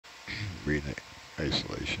breathing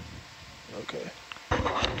isolation. Okay.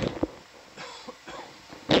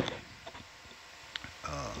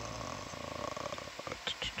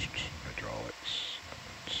 Hydraulics.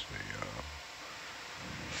 Let's see.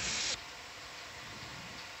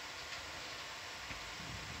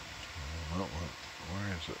 Where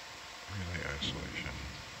is it? Relay isolation.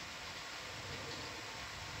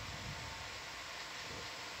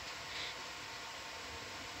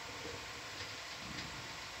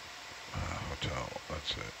 Hotel.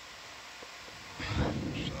 That's it.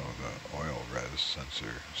 So the oil res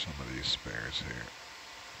sensor. Some of these spares here.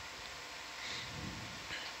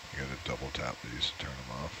 You gotta double tap these to turn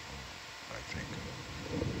them off, I think.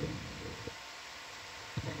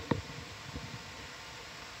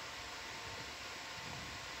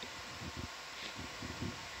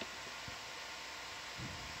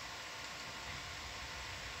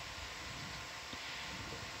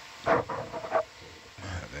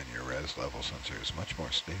 And then your res level sensor is much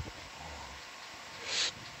more stable.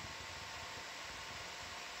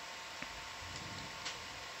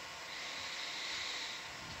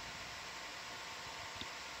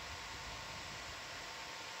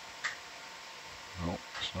 No,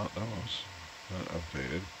 it's not those. Not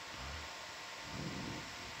updated.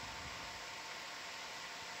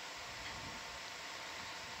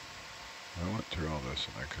 I went through all this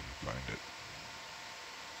and I couldn't find it.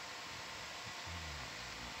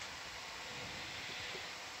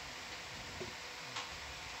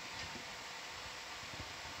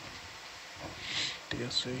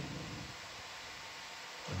 DSC.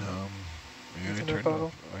 Yeah, I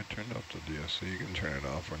turned off the DSC. You can turn it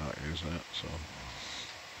off. We're not using it, so.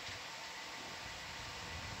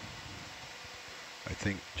 I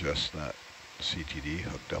think just that CTD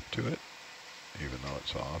hooked up to it, even though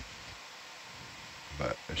it's off.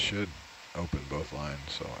 But it should open both lines,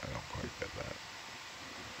 so I don't quite get that.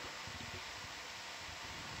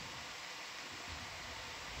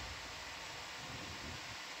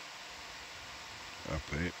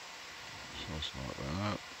 Update. So it's not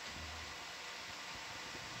that.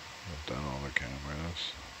 I've done all the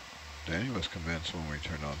cameras. Danny was convinced when we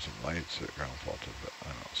turned on some lights that ground faulted, but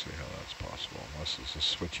I don't see how that's possible unless it's a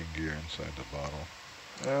switching gear inside the bottle.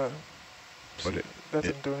 But that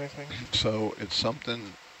didn't do anything. So it's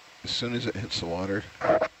something, as soon as it hits the water,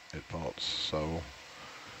 it faults. So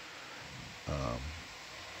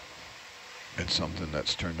it's something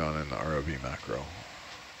that's turned on in the ROV macro.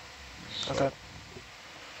 So Okay.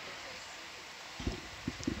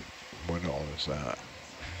 what all is that?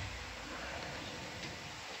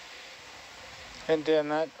 And Dan,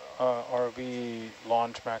 that ROV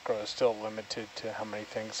launch macro is still limited to how many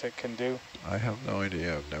things it can do? I have no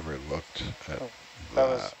idea. I've never looked at that.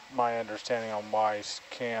 Was my understanding on why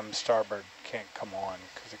cam starboard can't come on,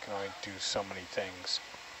 because it can only do so many things.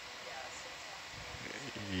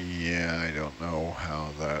 Yeah, I don't know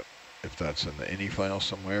how that, if that's in the INI file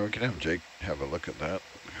somewhere. We can have Jake have a look at that.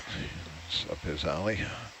 It's up his alley.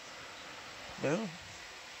 Yeah.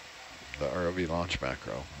 The ROV launch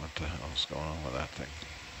macro. What the hell's going on with that thing?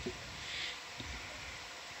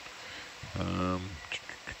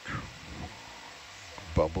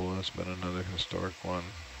 Bubble has been another historic one.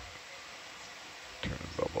 Turn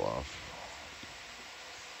bubble off.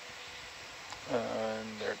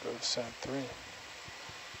 And there goes SAT 3.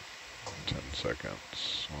 10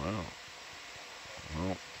 seconds. Wow.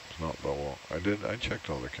 No, it's not bubble. I checked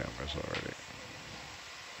all the cameras already.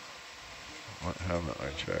 What haven't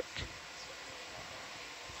I checked?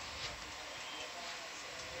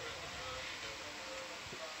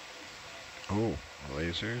 Oh,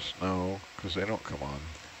 lasers? No, because they don't come on.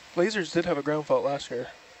 Lasers did have a ground fault last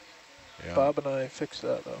year. Yeah. Bob and I fixed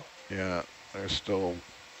that, though. Yeah, there's still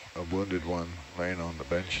a wounded one laying on the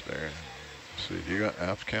bench there. See, do you got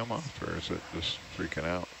aft cam off, or is it just freaking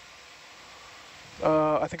out?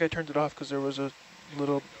 I think I turned it off because there was a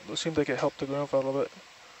little, it seemed like it helped the ground fault a little bit.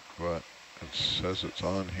 But it says it's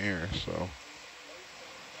on here, so.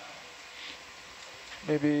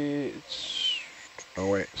 Maybe it's... Oh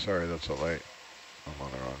wait, sorry, that's a light. I'm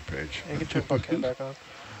on the wrong page. You can turn butt cam back on.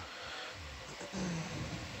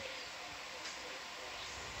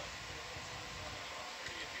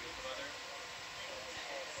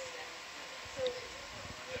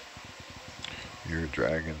 You're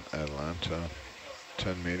dragging Atlanta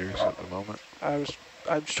 10 meters at the moment. I was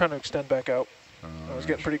trying to extend back out. I was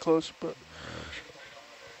getting pretty close, but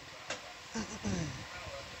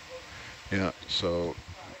yeah. So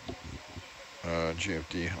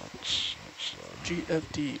GFD hunts.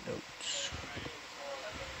 GFD notes.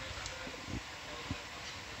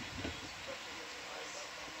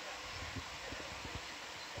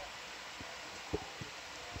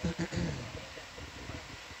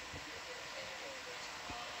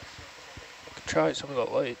 try some of the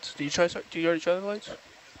lights. Do you already try the lights?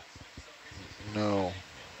 No.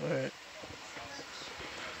 All right.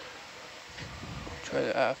 Try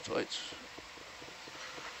the aft lights.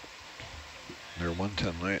 They're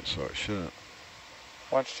 110 lights, so it shouldn't.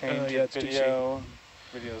 Watch change yeah, of it's DC. video.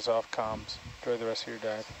 Video's off comms. Enjoy the rest of your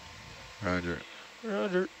dive. Roger.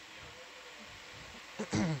 Roger.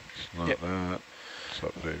 It's not that. It's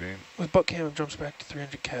updating. With butt cam, it jumps back to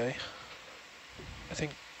 300K. I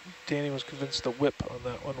think Danny was convinced the whip on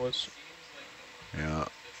that one was Yeah.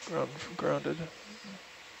 grounded.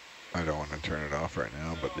 I don't want to turn it off right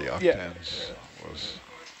now, but the octans was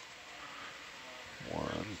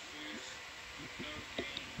 1.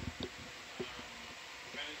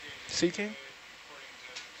 Seeking?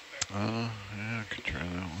 Yeah, I could try that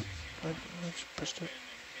one. I just pushed it.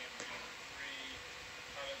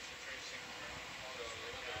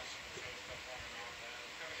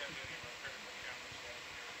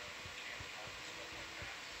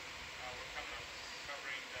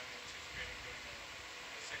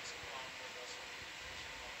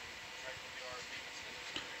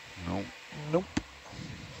 Nope. Nope.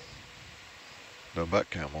 The butt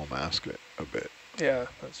cam will mask it a bit. Yeah,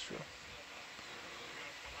 that's true.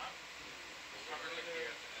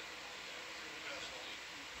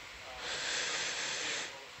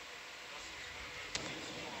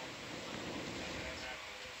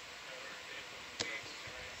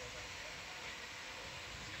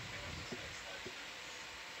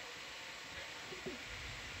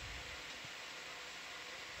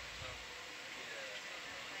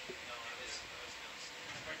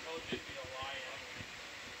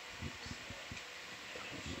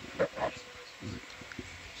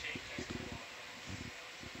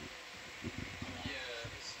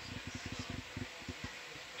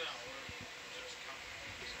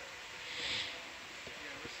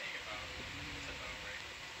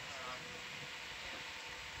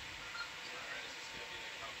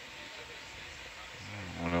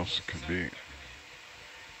 What else it could be?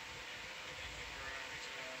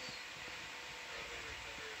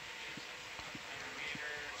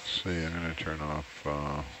 See, I'm going to turn off.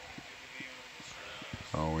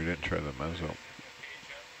 Oh, we didn't try the mezzo.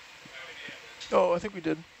 Oh, I think we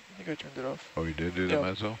did. I think I turned it off. Oh, you did do the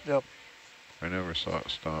mezzo? Yep. I never saw it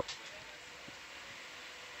stop.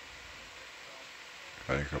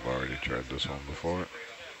 I think I've already tried this one before.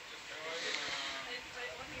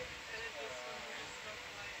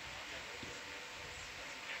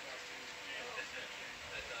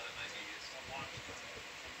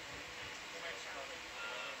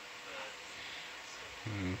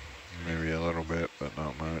 Maybe a little bit, but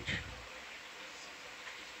not much.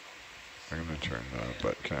 I'm going to turn the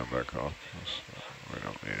butt cam back off. We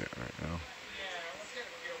don't need it right now.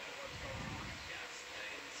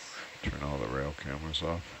 Turn all the rail cameras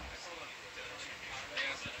off.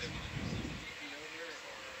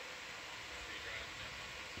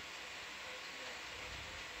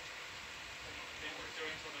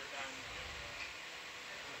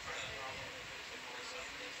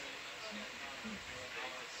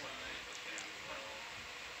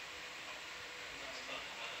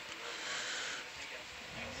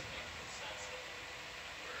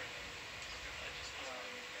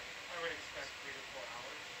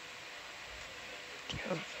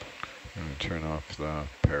 I'm going to turn off the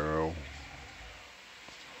Paro.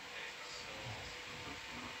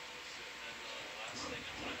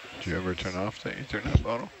 Do you ever turn off the Ethernet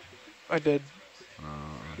bottle? I did.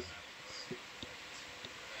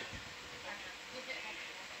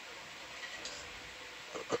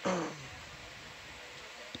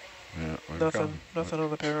 Yeah, Nothing on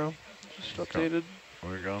the Paro. Just updated.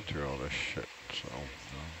 We've gone through all this shit, so.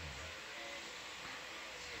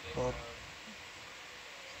 Well,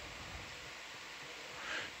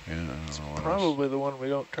 Yeah, I don't know what probably the one we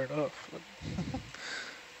don't turn off.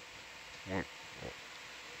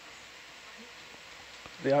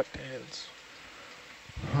 The octans.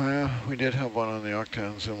 Oh, yeah, we did have one on the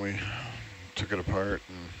octans, and we took it apart.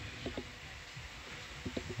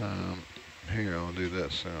 And here, I'll do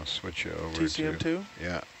this. I'll switch you over TCM2? to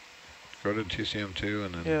yeah. Go to TCM2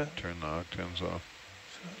 and then turn the octans off.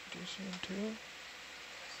 So TCM2.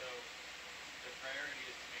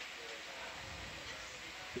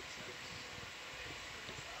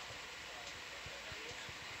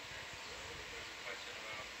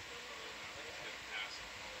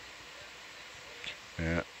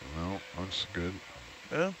 Yeah, no, that's good.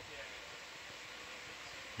 Yeah.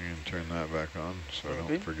 You can turn that back on so I Okay.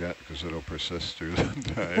 don't forget, because it'll persist through the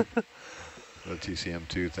dive. The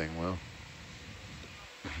TCM2 thing will.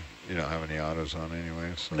 You don't have any autos on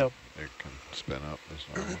anyway, so it can spin up as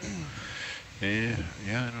normal. Yeah,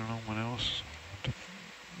 I don't know what else.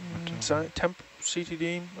 Temp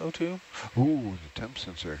CTD O2. Ooh, the temp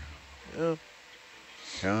sensor. Yeah,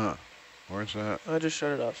 Yeah. Where's that? I just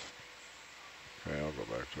shut it off. Okay, I'll go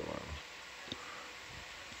back to one.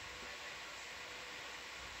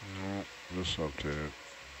 No, just updated.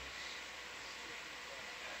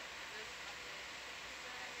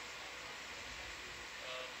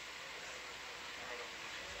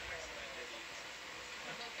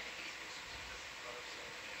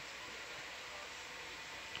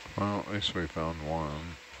 Well, at least we found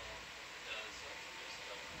one.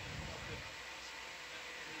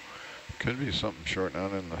 Could be something shorting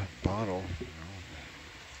out in the bottle, you know,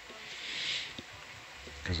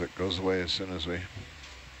 because it goes away as soon as we.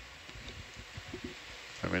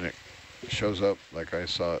 I mean, it shows up like I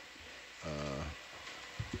saw it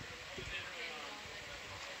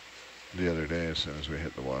the other day as soon as we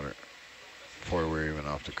hit the water, before we were even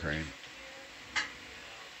off the crane.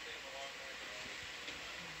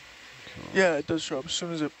 So, Yeah, it does show up as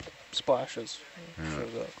soon as it splashes. It Yeah.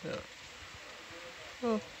 shows up. Yeah.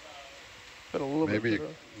 Well, got a little maybe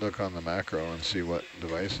bit. look on the macro and see what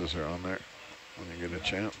devices are on there when you get a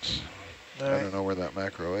chance. All I right. don't know where that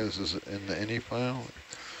macro is. Is it in the ini file?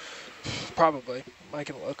 Probably. I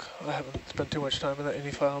can look. I haven't spent too much time in that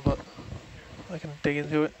ini file, but I can dig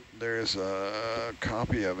into it. There's a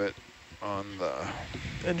copy of it on the.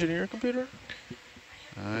 Engineer computer?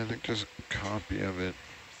 I think there's a copy of it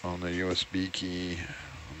on the USB key,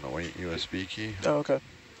 on the white USB key, Oh, okay.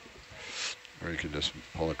 or you could just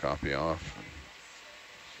pull a copy off.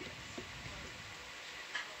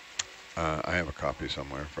 I have a copy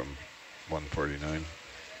somewhere from 149.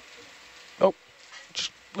 Oh,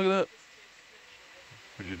 just look at that.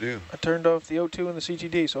 What'd you do? I turned off the O2 and the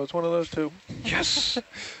CTD, so it's one of those two. Yes!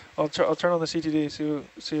 I'll turn on the CTD,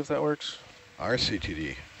 see if that works. Our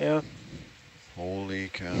CTD. Yeah. Holy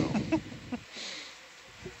cow.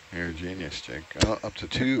 You're a genius, Jake. Oh, up to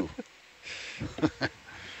 2.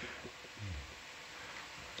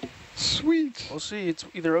 Sweet. We'll see. It's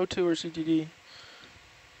either O2 or CTD.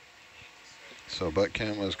 So butt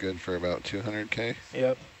cam was good for about 200K?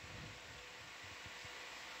 Yep.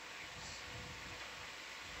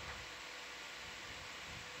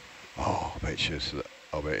 Oh, I bet you it's the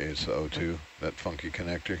O2, that funky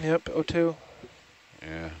connector. Yep, O2.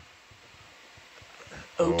 Yeah.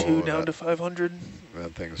 O2 Oh, down to 500.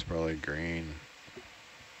 That thing's probably green.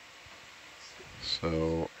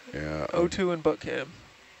 So, yeah. O2 and butt cam.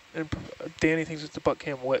 And Danny thinks it's the butt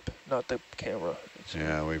cam whip, not the camera.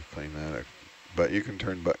 Yeah, we've cleaned that up. But you can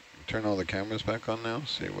turn all the cameras back on now,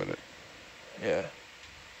 see what it. Yeah.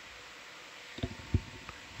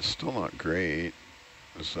 It's still not great.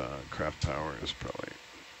 This craft power is probably.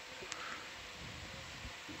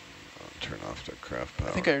 I'll turn off the craft power.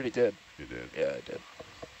 I think I already did. You did. Yeah, I did.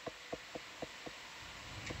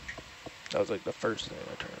 That was like the first thing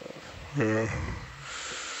I turned off.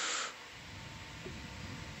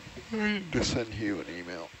 Yeah. I need to send you an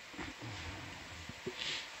email.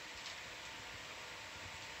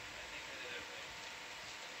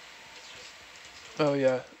 Oh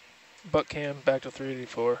yeah, butt cam back to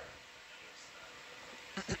 384.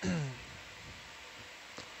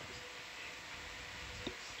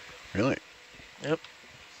 Really? Yep.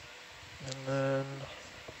 And then.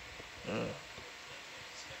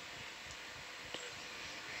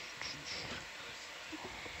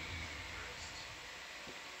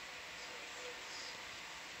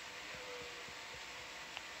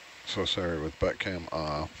 So sorry, with butt cam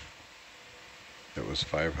off, it was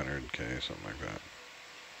 500K, something like that.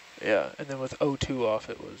 Yeah, and then with O2 off,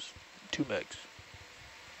 it was 2 megs.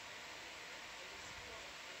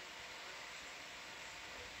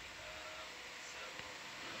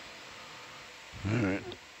 All right.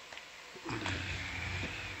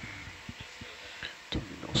 Don't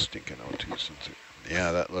be no stinking O2 sensor.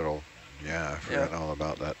 Yeah, that little, I forgot all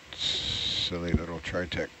about that silly little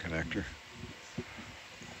Tritech connector.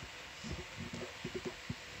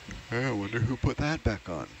 I wonder who put that back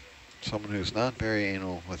on. Someone who's not very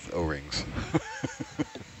anal with O-rings.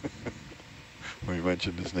 We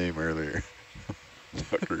mentioned his name earlier.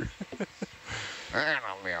 Tucker.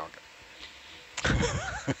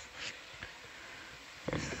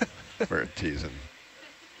 We're teasing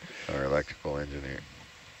our electrical engineer.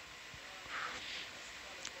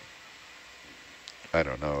 I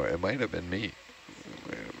don't know. It might have been me.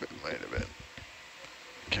 It might have been.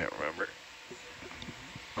 Can't remember.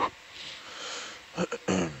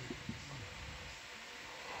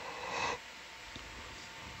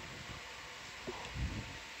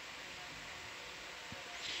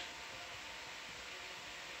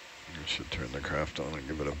 You should turn the craft on and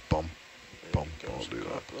give it a bump. Bump, I'll do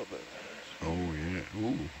that. Oh, yeah.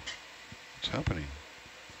 minute. Ooh, what's happening?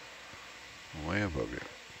 Way above you.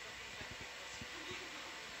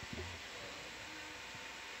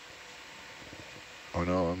 Oh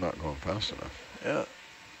no, I'm not going fast enough. Yeah.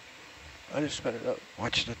 I just sped it up.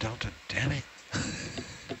 Watch the delta, damn it.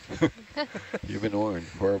 You've been warned.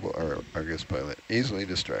 Horrible Argus pilot. Easily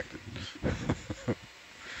distracted.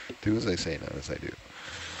 Do as I say, not as I do.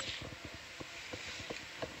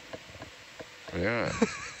 Yeah.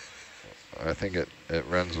 I think it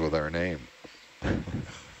runs with our name.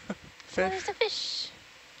 Where's the fish?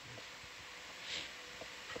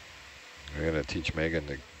 We gotta teach Megan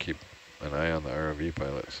to keep an eye on the ROV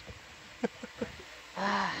pilots.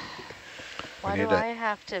 Why do I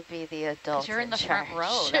have to be the adult? 'Cause you're in the charge? front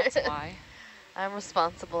row, that's why. I'm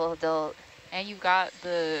responsible adult. And you've got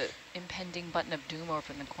the impending button of doom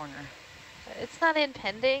over in the corner. It's not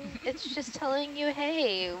impending. It's just telling you,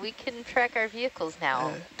 hey, we can track our vehicles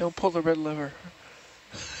now. Don't pull the red lever.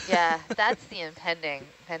 Yeah, that's the impending.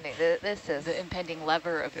 This is The impending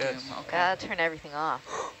lever of Yes. doom. Okay. gotta turn everything off.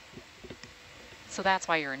 So that's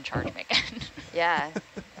why you're in charge, Megan. Yeah.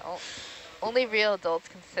 Only real adults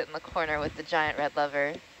can sit in the corner with the giant red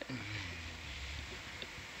lever.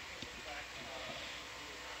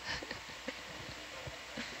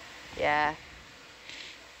 Yeah.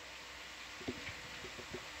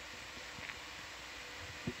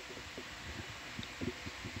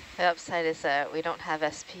 The upside is that we don't have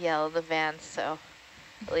SPL in the van, so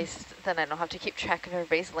at least then I don't have to keep track of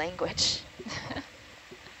everybody's language.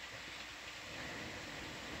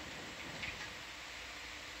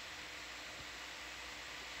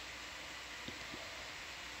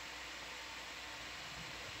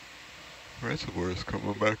 Reservoir's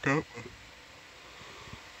coming back up.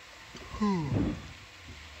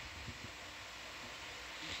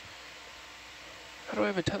 How do I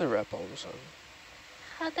have a tether wrap all of a sudden?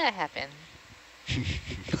 How'd that happen?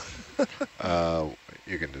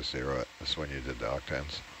 You can just zero it. That's when you did the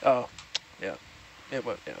octans. Oh, yeah. It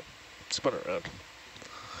went, yeah. Spun around.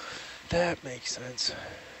 That makes sense.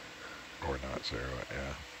 Or not zero it,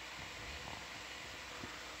 yeah.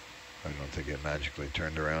 I don't think it magically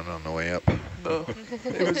turned around on the way up. No,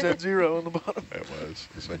 it was at 0 on the bottom. It was.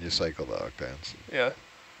 It's when you cycle the octans. Yeah,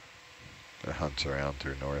 It hunts around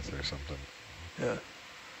through north or something. yeah.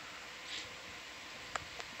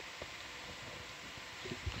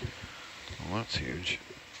 Well, that's huge.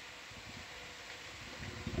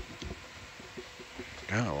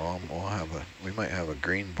 Yeah, well, we might have a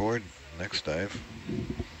green board next dive.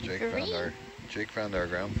 Jake found our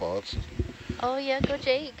ground faults. Oh yeah, go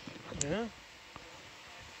Jake. Yeah.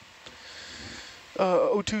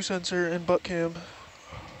 O2 sensor and butt cam.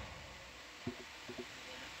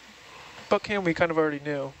 Butt cam we kind of already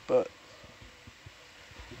knew, but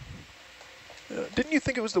didn't you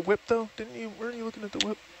think it was the whip though? Weren't you looking at the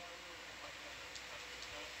whip?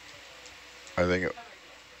 I think it.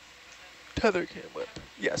 Tether cam whip.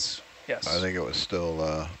 Yes. Yes. I think it was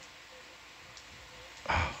still.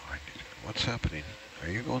 What's happening? Are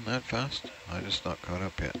you going that fast? I'm just not caught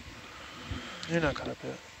up yet. You're not caught up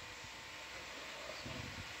yet.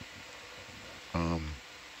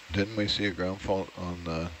 Didn't we see a ground fault on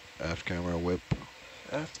the aft camera whip,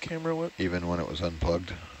 Aft camera whip. even when it was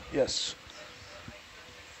unplugged? Yes.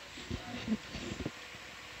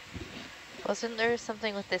 Wasn't there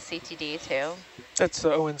something with the CTD too? That's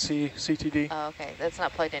the ONC CTD. Oh, okay. That's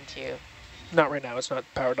not plugged into you. Not right now. It's not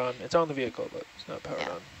powered on. It's on the vehicle, but it's not powered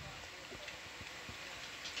Yeah. on.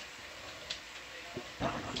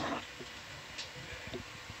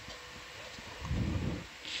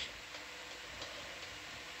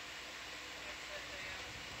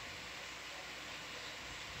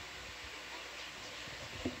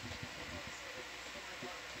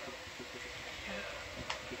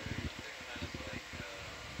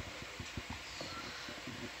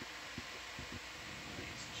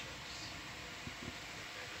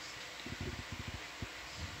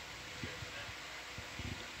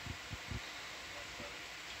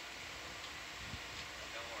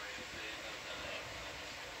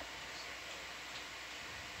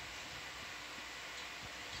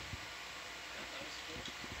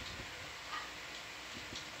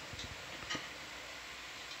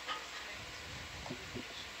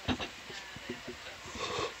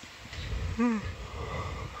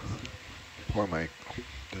 Poor Mike.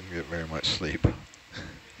 Didn't get very much sleep.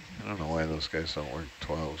 I don't know why those guys don't work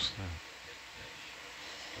 12s.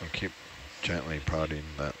 I keep gently prodding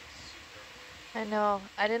that. I know.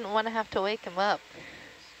 I didn't want to have to wake him up.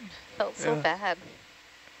 Felt so Yeah. bad.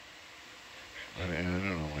 I don't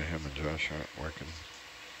know why him and Josh aren't working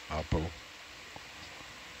Oppo.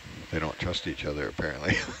 They don't trust each other,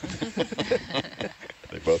 apparently.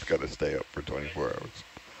 They both got to stay up for 24 hours.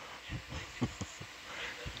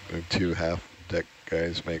 And 2 half-deck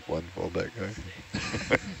guys make 1 full deck guy.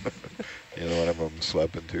 One of them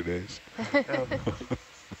slept in 2 days.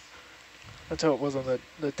 That's how it was on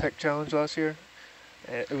the tech challenge last year.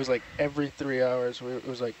 It was like every 3 hours. It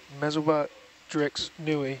was like Mesobot, Drix,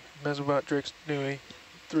 Nui, Mesobot, Drix, Nui,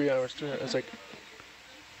 3 hours. It was like,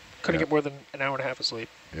 couldn't get more than an hour and a half of sleep.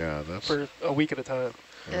 Yeah, that's for a week at a time.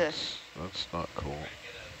 That's not cool.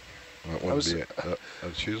 That wouldn't be.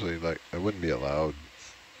 That's usually like it wouldn't be allowed.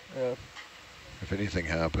 Yeah. If anything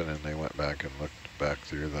happened and they went back and looked back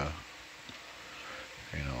through the,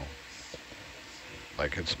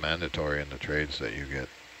 like it's mandatory in the trades that you get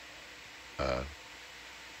a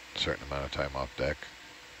certain amount of time off deck.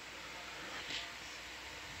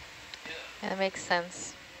 Yeah, that makes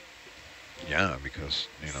sense. Yeah, because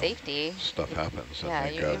safety stuff happens, and yeah,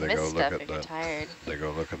 they you go miss look stuff at if you're tired. they go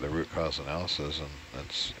look at the root cause analysis, and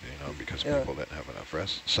that's because people didn't have enough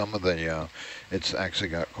rest. Some of the it's actually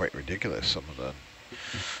got quite ridiculous. Some of the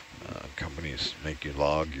companies make you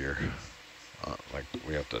log your like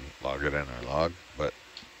we have to log it in our log, but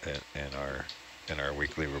in our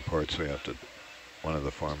weekly reports we have to, one of the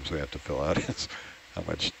forms we have to fill out is how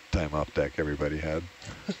much time off deck everybody had.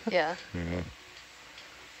 Yeah.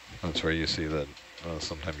 That's where you see that.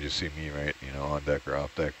 Sometimes you see me, right? On deck or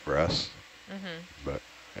off deck for us. But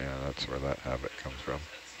yeah, that's where that habit comes from.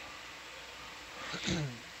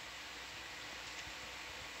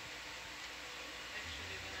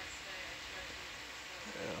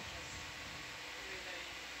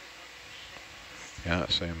 Yeah,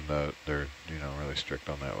 same. They're really strict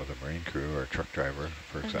on that with a marine crew or truck driver,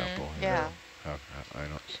 for example. Yeah. I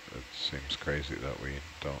don't. It seems crazy that we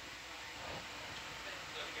don't.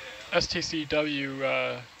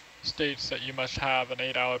 STCW states that you must have an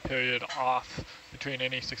 8-hour period off between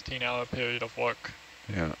any 16-hour period of work.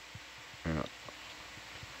 Yeah.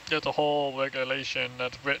 There's a whole regulation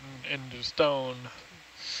that's written into stone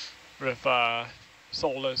with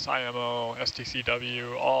SOLAS, IMO,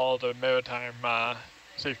 STCW, all the maritime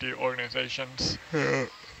safety organizations. And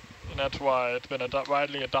that's why it's been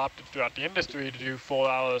widely adopted throughout the industry to do 4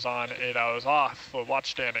 hours on, 8 hours off for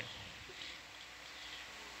watch standing.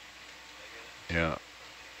 Yeah.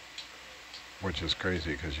 Which is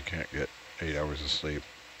crazy because you can't get 8 hours of sleep.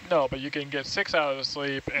 No, but you can get 6 hours of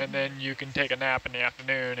sleep, and then you can take a nap in the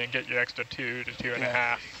afternoon and get your extra 2 to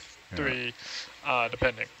 2.5, 3,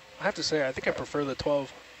 depending. I have to say, I think I prefer the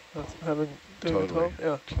 12. Having doing the 12,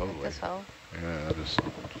 yeah. Totally. As well. Yeah, that is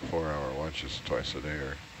 4-hour watches twice a day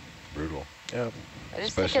are brutal. Yeah. I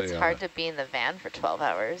just think Especially it's hard to be in the van for 12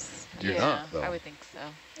 hours. You're yeah, not, though. I would think so.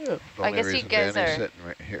 Yeah. The I only guess you reason guys Danny's are- sitting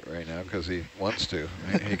right here right now because he wants to.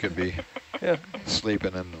 He could be Yeah.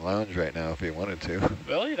 sleeping in the lounge right now if he wanted to.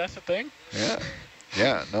 Really? That's the thing? Yeah.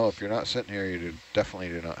 Yeah, no, if you're not sitting here, you definitely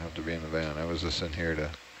do not have to be in the van. I was just in here to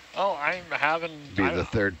Oh, I'm having... be the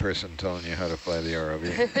third person telling you how to fly the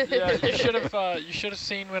ROV. Yeah, you should have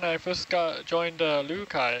seen when I first joined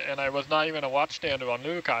Lukai, and I was not even a watchstander on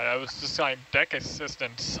Lukai. I was just like deck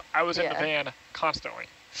assistants. I was in the van constantly.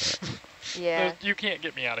 Yeah. You can't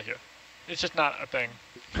get me out of here. It's just not a thing.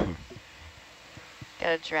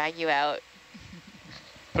 Gotta drag you out.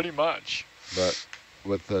 Pretty much. But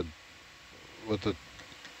with the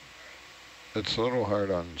it's a little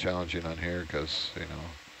hard on challenging on here because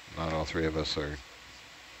not all three of us are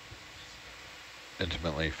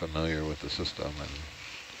intimately familiar with the system,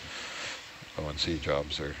 and ONC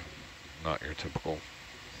jobs are not your typical.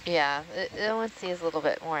 Yeah, the ONC is a little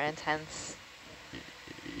bit more intense.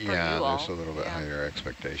 Yeah, you there's all. a little bit Yeah. higher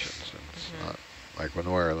expectations, and it's not like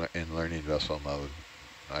when we're in learning vessel mode.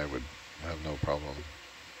 I would have no problem.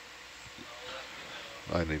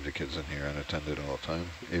 I leave the kids in here unattended all the time,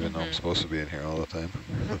 even though I'm supposed to be in here all the time.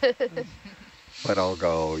 But I'll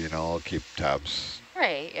go, I'll keep tabs.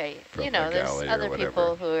 Right. From the There's galley or other whatever.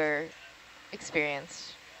 people who are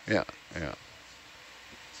experienced. Yeah.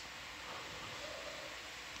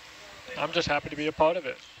 I'm just happy to be a part of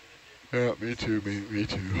it. Yeah, me too, me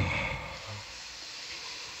too.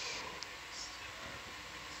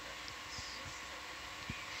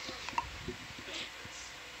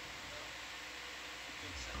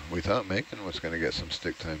 We thought Macon was going to get some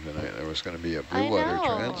stick time tonight. There was going to be a blue water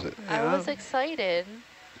transit. I was excited.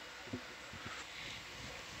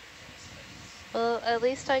 Well, at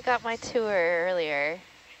least I got my tour earlier.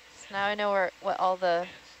 So now I know what all the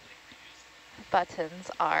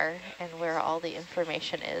buttons are and where all the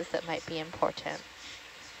information is that might be important.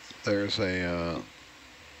 There's a,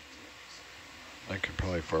 I could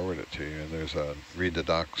probably forward it to you. There's a read the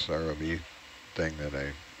docs ROV thing that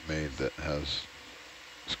I made that has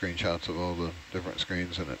screenshots of all the different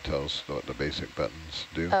screens, and it tells what the basic buttons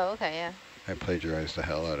do. Oh, okay, yeah. I plagiarized the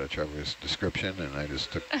hell out of Trevor's description, and I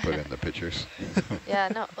just put in the pictures. Yeah,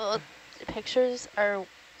 no, well, pictures are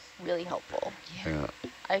really helpful. Yeah.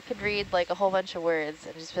 I could read like a whole bunch of words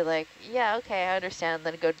and just be like, yeah, okay, I understand.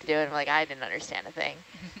 Then go to do it, and I'm like, I didn't understand a thing.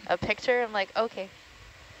 A picture, I'm like, okay.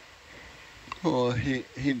 Well, he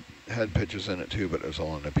had pictures in it too, but it was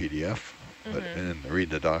all in a PDF. But in the read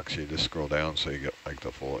the docs, you just scroll down so you get like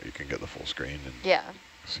the full. You can get the full screen and yeah,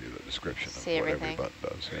 see the description see of what everything. every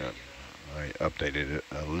button does. Yeah. I updated it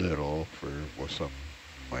a little with some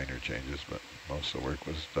minor changes, but most of the work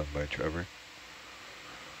was done by Trevor.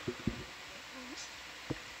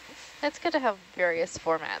 It's good to have various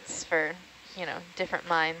formats for, you know, different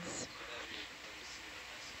minds.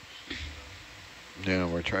 Yeah,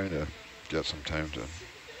 we're trying to get some time to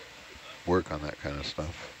work on that kind of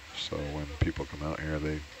stuff. So when people come out here,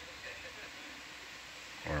 they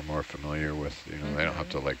are more familiar with, you know, they don't have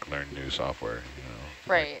to like learn new software, you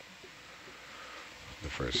know. Right. Like the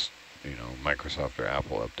first, you know, Microsoft or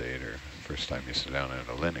Apple update, or first time you sit down at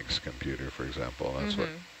a Linux computer, for example.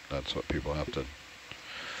 That's what people have to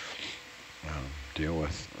deal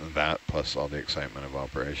with. That plus all the excitement of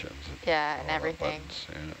operations. Yeah, and everything.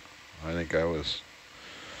 Yeah, I think I was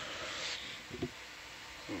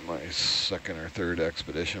my second or third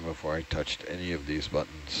expedition before I touched any of these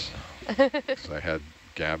buttons. Because I had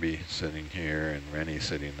Gabby sitting here and Rennie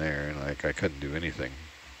sitting there, and like I couldn't do anything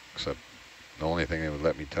except the only thing they would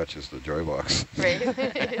let me touch is the joy box.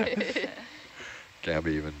 Right.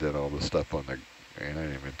 Gabby even did all the stuff on the, and I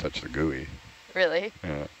didn't even touch the GUI. Really?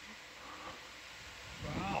 Yeah.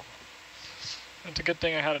 Wow. It's a good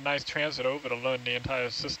thing I had a nice transit over to learn the entire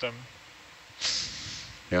system.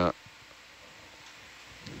 Yeah.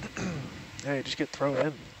 Yeah, you just get thrown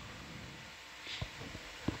in.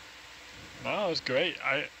 No, it was great.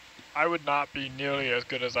 I would not be nearly as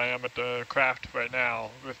good as I am at the craft right now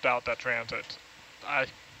without that transit.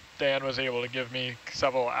 Dan was able to give me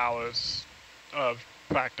several hours of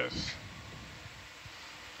practice.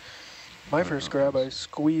 My first grab, I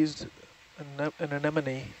squeezed an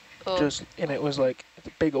anemone, Oh. and it was like a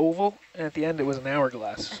big oval, and at the end it was an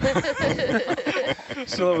hourglass.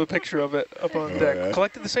 Still have a picture of it up on deck. Yeah.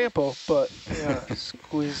 Collected the sample, but yeah,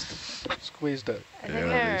 squeezed it. I think I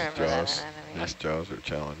Yeah, remember that these anatomy. jaws, are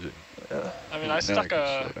challenging. I mean, I stuck can a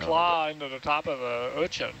slow down a claw into the top of a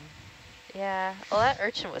urchin. Yeah, well, that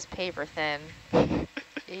urchin was paper thin.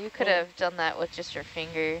 You could have done that with just your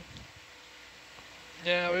finger.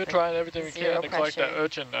 Yeah, we were Like trying everything we zero can to collect that pressure.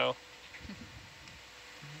 urchin now.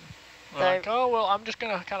 We're So like, oh, well, I'm just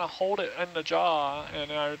going to kind of hold it in the jaw,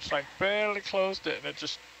 and I just like barely closed it, and it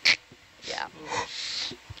just, Yeah.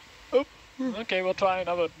 okay, we'll try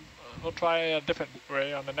a different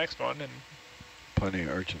way on the next one, and Plenty of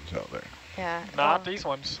urchins out there. Yeah. not these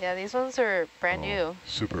ones. Yeah, these ones are brand Oh, new.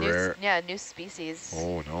 super New rare. Yeah, new species.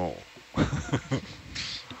 Oh no.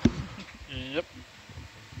 Yep.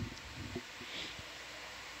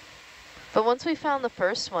 But once we found the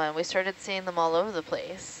first one, we started seeing them all over the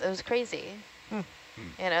place. It was crazy. You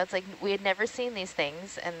know, it's like we had never seen these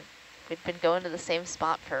things, and we'd been going to the same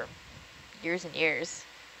spot for years and years.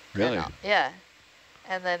 Really? And yeah.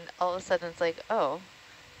 And then all of a sudden it's like, oh,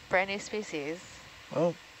 brand new species.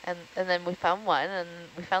 Oh, And then we found one, and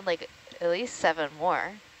we found like at least 7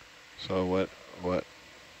 more. So what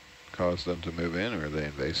caused them to move in? Or are they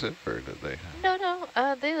invasive, or did they? No,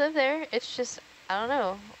 they live there. It's just, I don't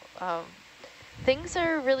know. Things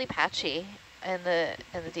are really patchy in the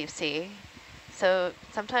deep sea, so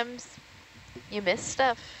sometimes you miss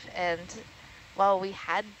stuff. And while we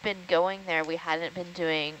had been going there, we hadn't been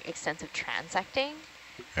doing extensive transecting.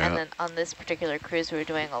 Yeah. And then on this particular cruise, we were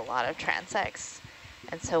doing a lot of transects.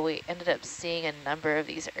 And so we ended up seeing a number of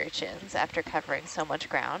these urchins after covering so much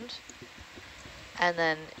ground. And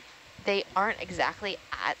then they aren't exactly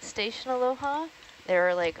at Station Aloha. They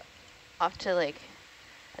were like off to like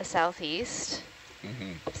a southeast.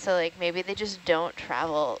 So like maybe they just don't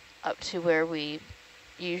travel up to where we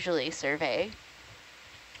usually survey.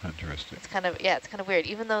 Interesting. It's kind of, yeah, it's kind of weird.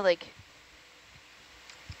 Even though like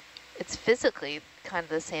it's physically kind of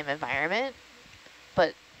the same environment,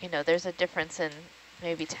 but you know, there's a difference in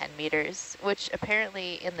maybe 10 meters, which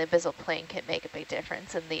apparently in the abyssal plain can make a big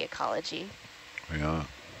difference in the ecology. Yeah.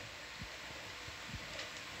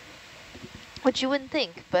 Which you wouldn't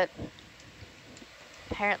think, but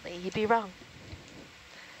apparently you'd be wrong.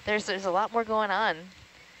 There's a lot more going on.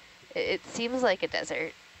 It seems like a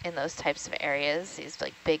desert in those types of areas, these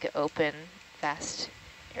like big open, vast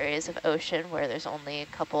areas of ocean where there's only a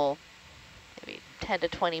couple, maybe 10 to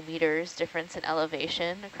 20 meters difference in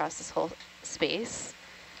elevation across this whole space.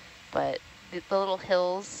 But the little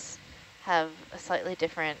hills have a slightly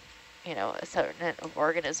different, you know, assortment of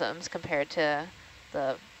organisms compared to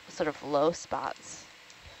the sort of low spots.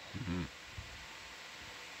 Mm-hmm.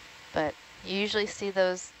 But you usually see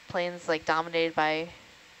those plains like dominated by,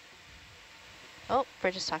 oh,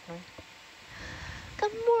 Bridge is talking to me.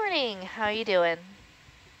 Good morning, how you doing?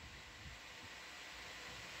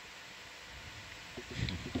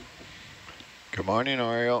 Good morning,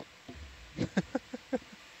 Oriole.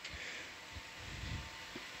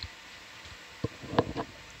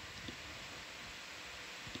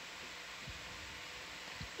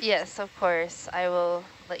 Yes, of course. I will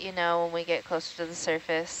let you know when we get closer to the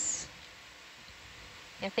surface.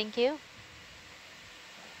 Yeah, thank you.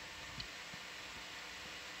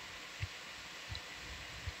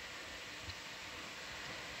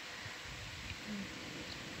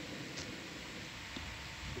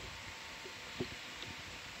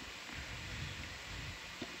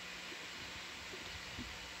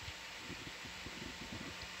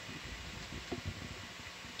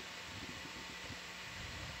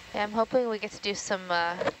 Yeah, I'm hoping we get to do some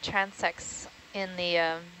transects in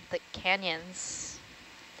the canyons.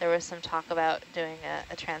 There was some talk about doing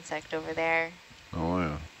a transect over there. Oh,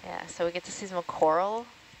 yeah. Yeah, so we get to see some coral.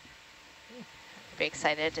 Be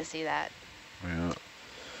excited to see that. Yeah.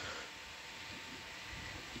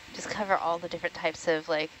 Just cover all the different types of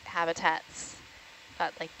like habitats.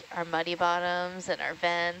 Got like our muddy bottoms and our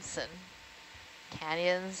vents and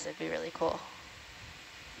canyons. It'd be really cool.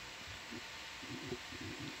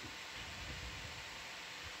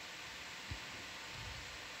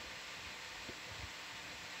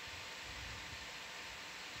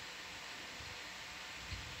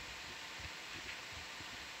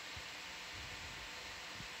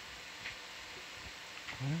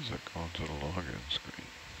 Why is it going to the login screen?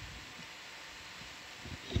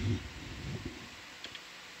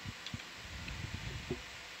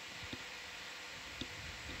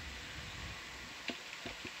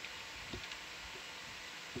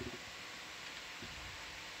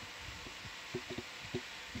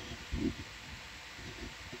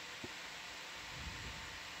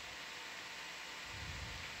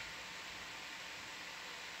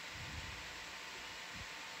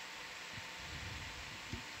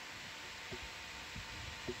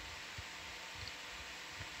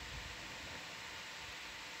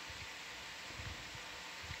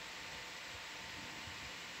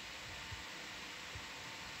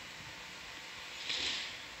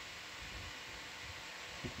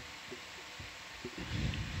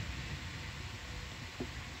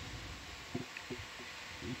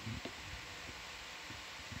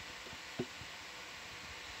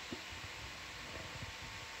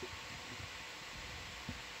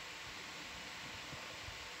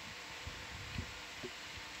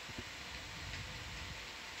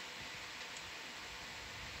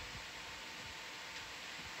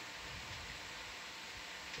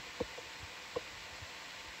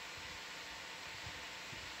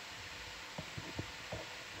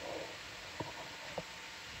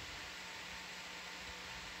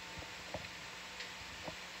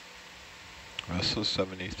 This is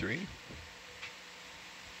 73.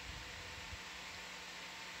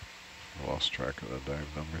 I lost track of the dive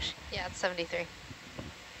numbers. Yeah, it's 73.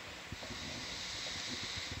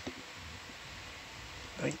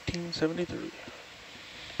 1973.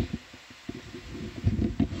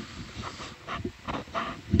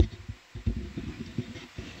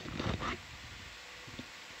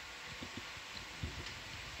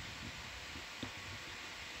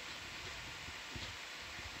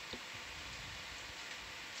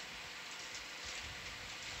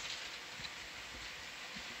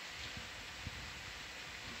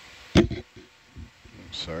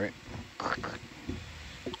 Sorry.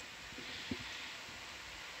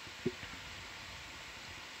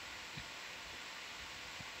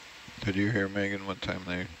 Did you hear, Megan, what time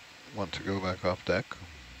they want to go back off deck?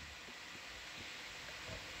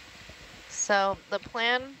 So the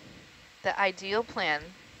plan, the ideal plan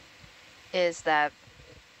is that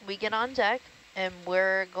we get on deck and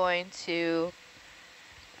we're going to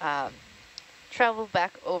travel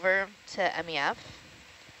back over to MEF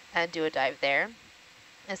and do a dive there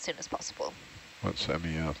as soon as possible. What's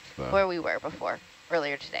MEF? Where we were before,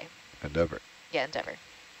 earlier today. Endeavor. Yeah, Endeavor.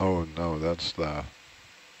 Oh, no, that's the...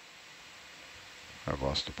 I've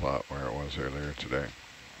lost the plot where it was earlier today.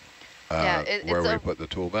 Yeah, where we put the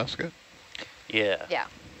tool basket? Yeah. Yeah.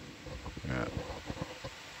 Yeah.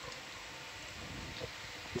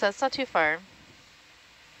 So it's not too far,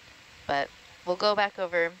 but we'll go back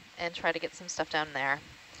over and try to get some stuff down there.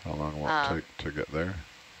 How long will it take to get there?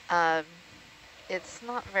 It's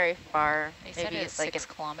not very far. They said Maybe it's like 6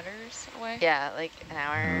 kilometers away. yeah, like an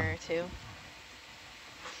hour or two.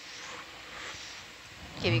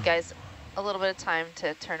 Give you guys a little bit of time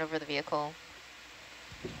to turn over the vehicle.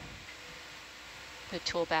 The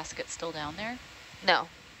tool basket's still down there? No.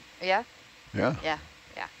 Yeah? Yeah. Yeah.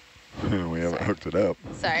 We haven't Sorry. hooked it up.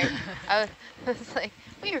 Sorry. I was like,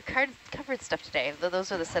 we covered stuff today.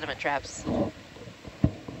 Those are the sediment traps.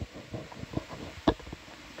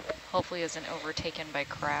 Hopefully isn't overtaken by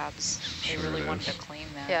crabs. They Sure really it wanted is. to claim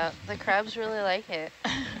that. Yeah, the crabs really like it.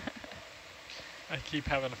 I keep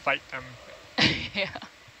having to fight them. Yeah.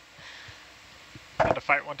 I had to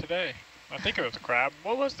fight one today. I think it was a crab.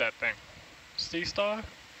 What was that thing? Sea star?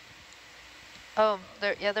 Oh,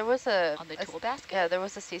 there was a... On the tool basket? Yeah, there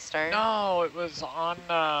was a sea star. No, it was on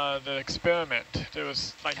the experiment. It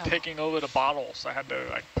was like taking over the bottles. I had to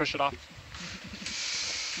like push it off.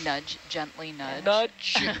 Nudge, gently nudge.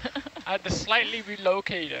 Nudge. I had to slightly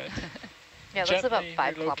relocate it. Yeah, that's about Gently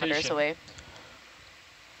 5 kilometers relocation. away.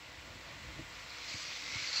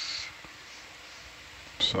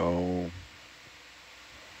 So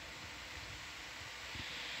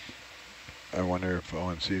I wonder if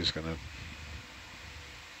ONC is going to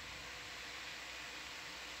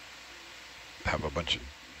have a bunch of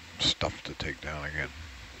stuff to take down again.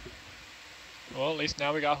 Well, at least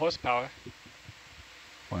now we got horsepower.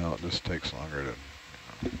 Well, it just takes longer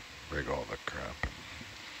to rig all the crap.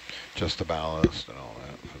 Just the ballast and all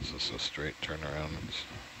that. If it's just a straight turnaround,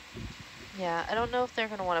 Yeah, I don't know if they're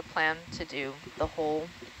going to want to plan to do the whole,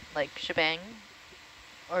 like, shebang,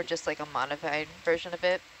 or just like a modified version of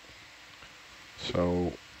it.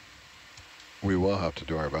 so we will have to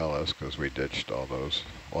do our ballast because we ditched all those.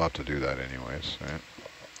 We'll have to do that anyways, right?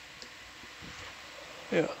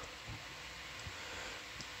 Yeah,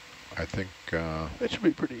 I think it should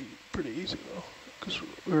be pretty easy though, because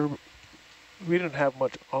we didn't have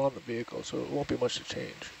much on the vehicle, so it won't be much to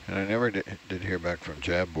change. and I never did hear back from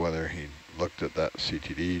Jeb whether he looked at that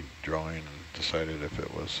CTD drawing and decided if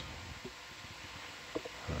it was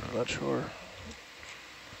I'm not sure.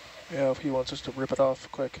 Yeah, if he wants us to rip it off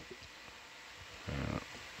quick.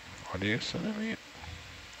 what are you sending me?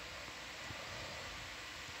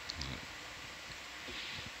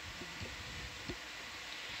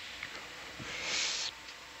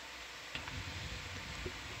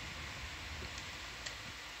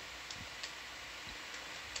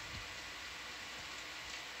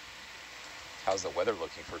 How's the weather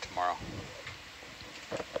looking for tomorrow?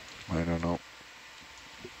 I don't know.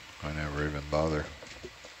 I never even bother.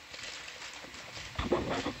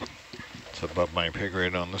 It's above my pay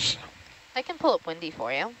grade on this. I can pull up windy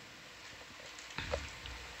for you.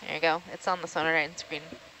 There you go. It's on the sonar iron screen.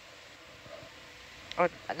 Or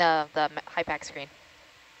no, the high pack screen.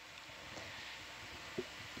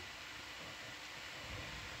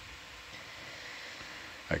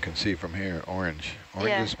 I can see from here, orange. Orange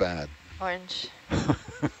Yeah. is bad. Orange.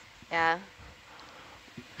 Yeah.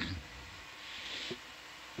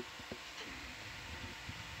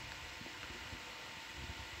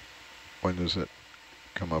 When does it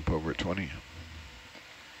come up over 20?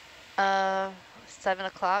 7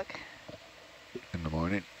 o'clock In the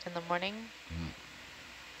morning? in the morning.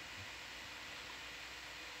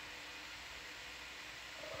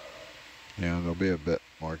 Yeah, they'll be a bit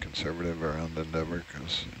more conservative around Endeavour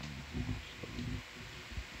because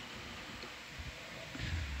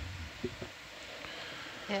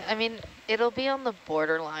Yeah, I mean, it'll be on the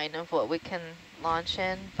borderline of what we can launch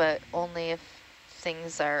in, but only if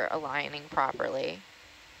things are aligning properly.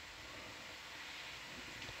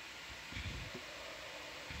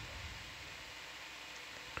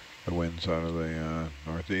 the wind's out of the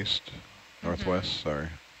northeast, northwest, sorry.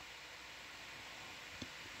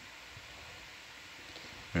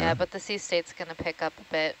 Yeah, but the sea state's going to pick up a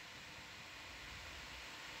bit.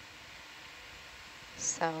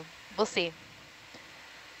 So, we'll see.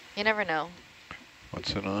 You never know.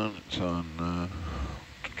 What's it on? It's on,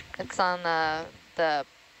 It's on the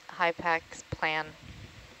HIPAC's plan.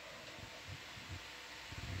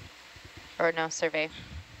 Or no, survey.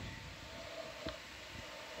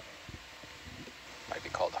 Might be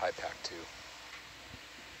called high pack too.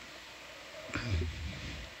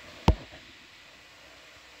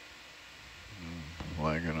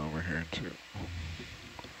 lagging over here too.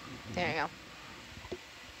 There you go.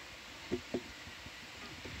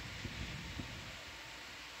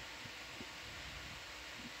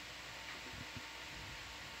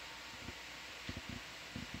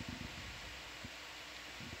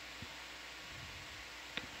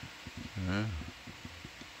 Yeah.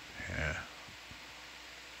 Yeah.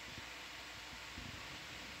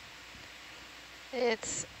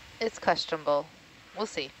 It's questionable. We'll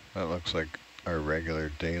see. That looks like our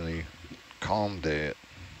regular daily calm day at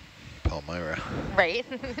Palmyra. Right?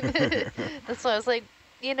 That's why I was like,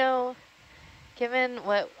 you know, given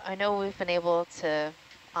what I know we've been able to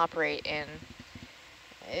operate in,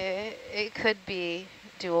 it could be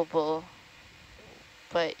doable,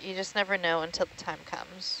 but you just never know until the time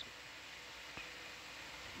comes.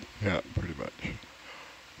 Yeah, pretty much.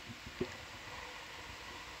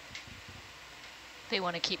 They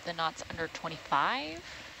want to keep the knots under 25?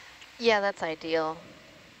 Yeah, that's ideal.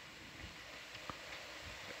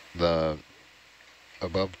 The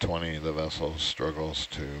above 20, the vessel struggles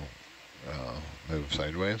to move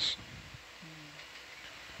sideways.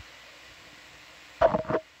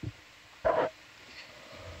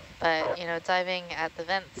 But, you know, diving at the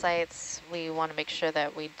vent sites, we want to make sure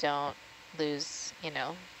that we don't lose, you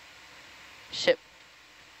know, ship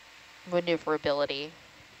maneuverability.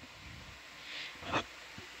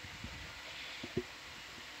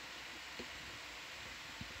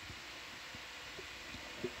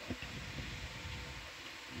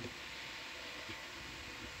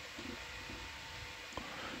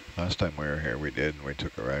 Last time we were here, we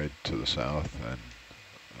took a ride to the south, and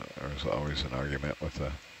there was always an argument with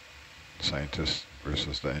the scientists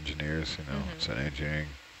versus the engineers. You know, it's an engineering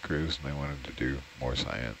cruise, and they wanted to do more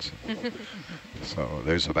science. So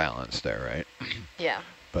there's a balance there, right? Yeah.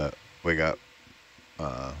 But we got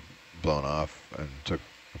blown off and took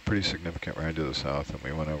a pretty significant ride to the south, and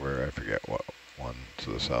we went over, I forget what one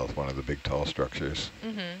to the south, one of the big tall structures.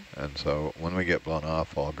 And so when we get blown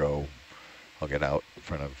off, I'll get out in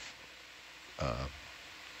front of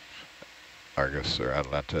Argus or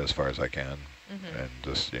Atalanta as far as I can, and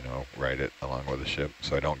just, you know, ride it along with the ship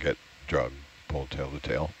so I don't get drugged, pulled tail to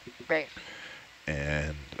tail. Right.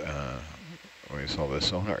 And we saw this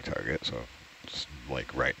sonar target, so it's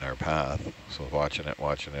like right in our path. So watching it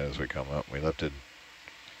as we come up. We lifted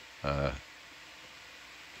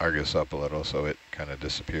Argus up a little so it kind of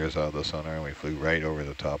disappears out of the sonar, and we flew right over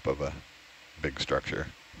the top of a big structure.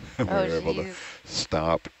 We were able to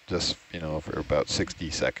stop just, you know, for about 60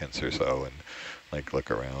 seconds or so and like look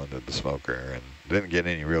around at the smoker, and didn't get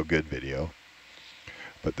any real good video.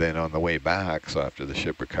 But then on the way back, so after the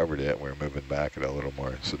ship recovered it, we were moving back at a little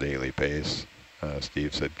more sedately pace.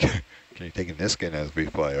 Steve said, can you take a Niskin as we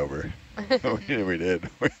fly over? We did.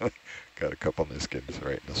 We got a couple Niskins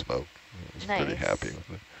right in the smoke. I was pretty happy with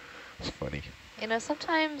it. It's funny. You know,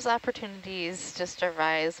 sometimes opportunities just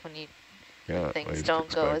arise when things don't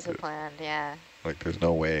go as planned. Yeah. Like there's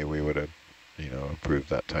no way we would have, you know, improved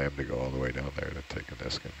that time to go all the way down there to take a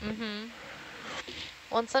Niskin.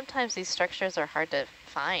 Well, and sometimes these structures are hard to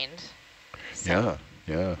find. So.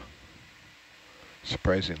 Yeah.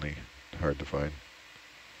 Surprisingly hard to find.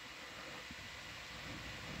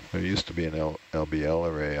 There used to be an LBL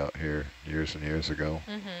array out here years and years ago,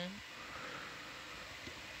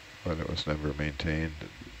 but it was never maintained.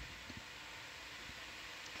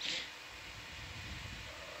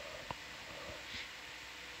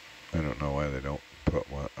 I don't know why they don't put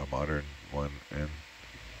a modern one in.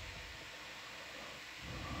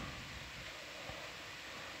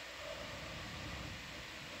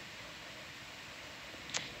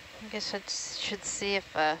 I guess I should see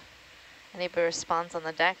if anybody responds on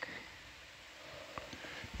the deck.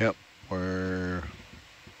 Yep, we're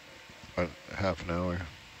about half an hour,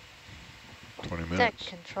 20 minutes. Deck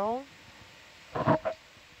control. I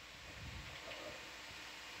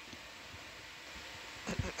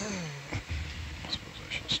suppose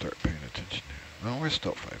I should start paying attention. Oh, we're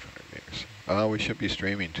still 500 meters. We should be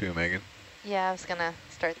streaming too, Megan. Yeah, I was gonna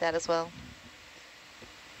start that as well.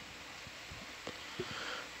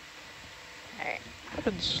 All right. I've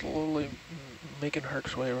been slowly making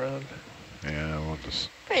Herc's way around. Yeah, we'll just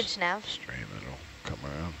bridge nav. Stream, it'll come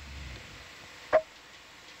around.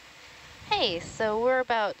 Hey, so we're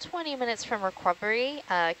about 20 minutes from recovery.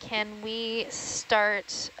 Can we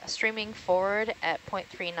start streaming forward at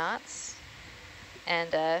 0.3 knots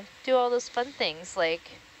and do all those fun things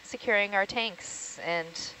like securing our tanks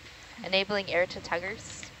and enabling air to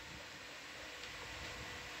tuggers?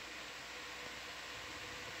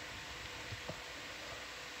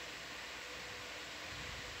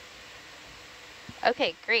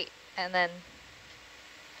 Okay, great. And then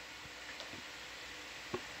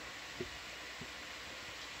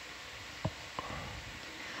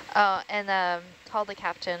call the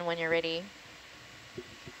captain when you're ready.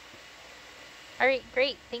 All right,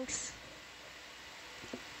 great, thanks.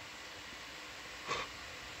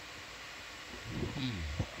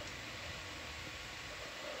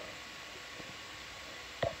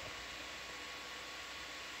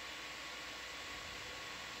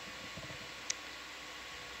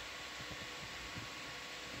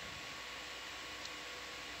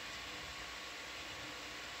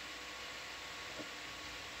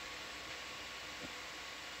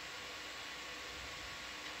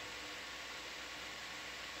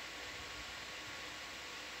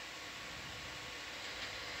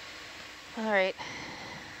 All right.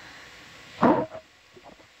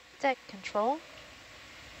 Deck control.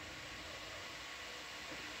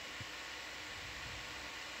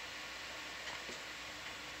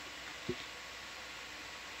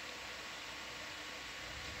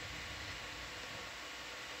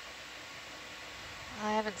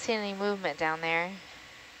 I haven't seen any movement down there.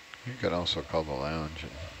 You could also call the lounge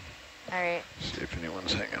and All right. see if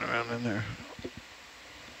anyone's hanging around in there.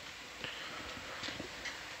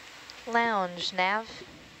 Lounge, nav.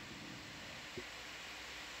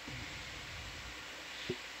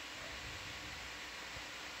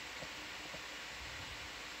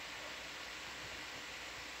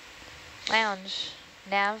 Lounge,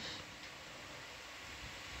 nav.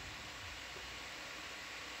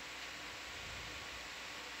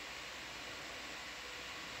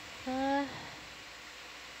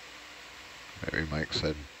 Maybe Mike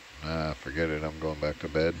said, forget it, I'm going back to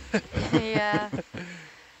bed. Yeah.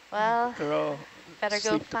 Well, They're all better go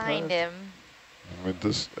sleep find deprived. him. With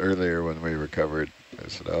this earlier when we recovered, I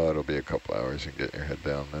said, oh, it'll be a couple hours and get your head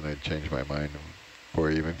down. Then I changed my mind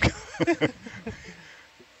before even.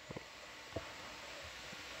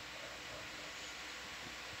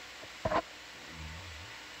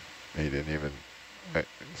 He didn't even,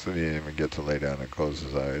 so he didn't even get to lay down and close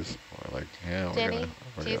his eyes. We're like, yeah, we're Danny,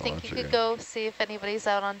 gonna do you think launch you could again. go see if anybody's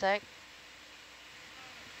out on deck?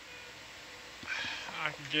 I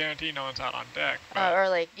can guarantee no one's out on deck. Or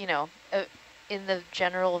like, you know, in the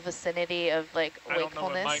general vicinity of like I don't know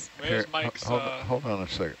where wakefulness? where's Mike's, hold on a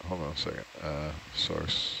second. Hold on a second.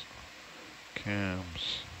 Source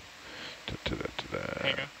cams.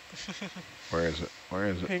 hanger? Where is it? Where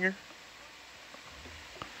is it? Hanger?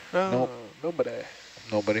 No, Nope. nobody.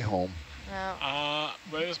 Nobody home. No,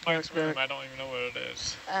 Where's Mike's Back. room? I don't even know where it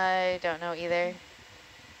is. I don't know either.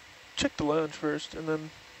 Check the lounge first, and then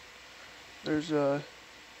there's The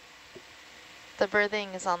berthing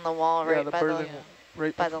is on the wall yeah, right the by berthing the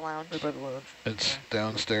right by the lounge. right by the lounge. It's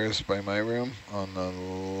downstairs by my room on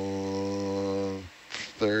the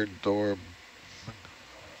third door.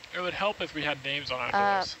 It would help if we had names on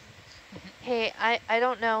our doors. Hey, I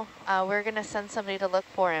don't know. We're gonna send somebody to look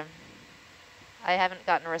for him. I haven't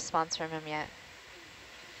gotten a response from him yet.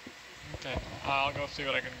 Okay, I'll go see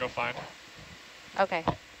what I can go find. Okay.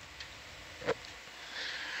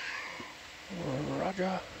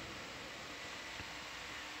 Roger.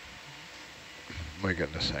 We're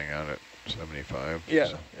getting this hang out at 75. Yeah,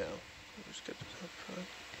 so- yeah. Just get to 75.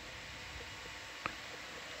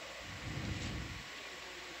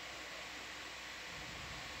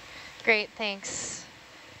 Great, thanks.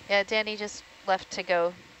 Yeah, Danny just left to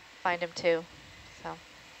go find him too, so.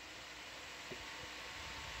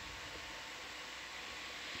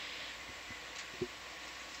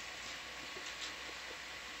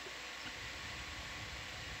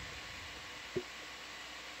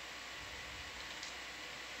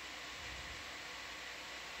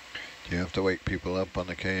 Do you have to wake people up on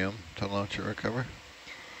the KM to launch or recover?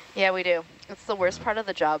 Yeah, we do. It's the worst part of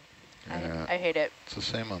the job. Yeah. I hate it. It's the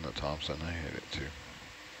same on the Thompson. I hate it too.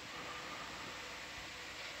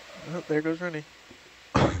 Oh, there goes Rennie.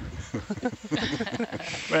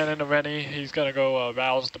 Ran into Rennie. He's gonna go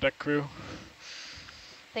rouse the deck crew.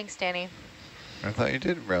 Thanks, Danny. I thought you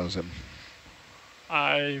did rouse him.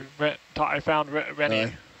 I found Rennie.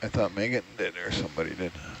 No, I thought Megan did or somebody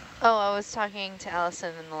did. Oh, I was talking to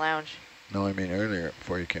Allison in the lounge. No, I mean earlier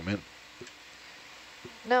before you came in.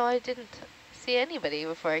 No, I didn't see anybody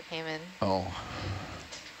before I came in. Oh,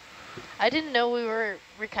 I didn't know we were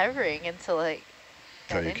recovering until I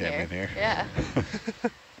so got you came in here? Yeah.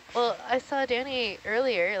 Well, I saw Danny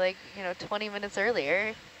earlier, like, 20 minutes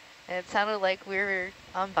earlier, and it sounded like we were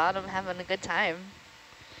on bottom having a good time.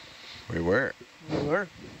 We were. We were.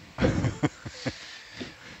 Plan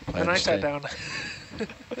And I to sat stay down.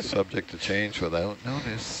 Subject to change without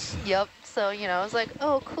notice. Yep. So, I was like,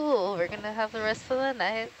 oh, cool. We're going to have the rest of the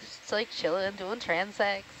night just like chilling, doing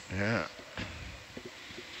transects. Yeah.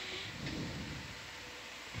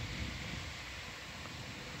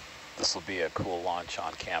 This will be a cool launch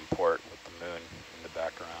on Cam Port with the moon in the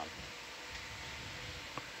background.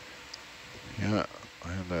 Yeah,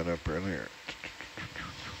 I had that up earlier.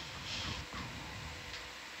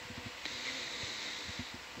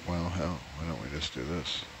 Well, hell, why don't we just do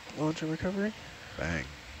this? Launch and recovery. Bang.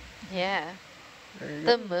 Yeah. There you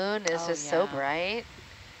The go. moon is Oh, just so yeah. bright.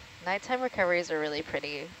 Nighttime recoveries are really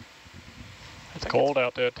pretty. It's cold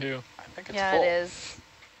out there too. I think it's Yeah, full. it is.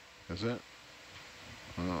 Is it?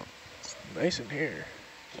 Oh, It's nice in here.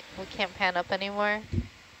 We can't pan up anymore.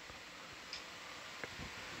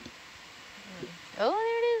 Oh,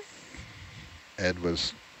 there it is. Ed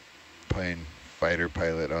was playing fighter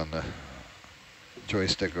pilot on the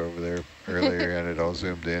joystick over there earlier and it all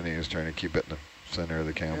zoomed in. He was trying to keep it in the center of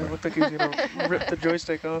the Yeah, camera. it looked like he was going to rip the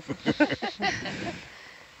joystick off.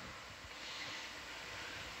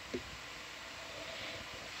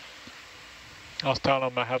 I was telling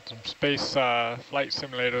him I had some space flight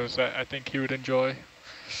simulators that I think he would enjoy.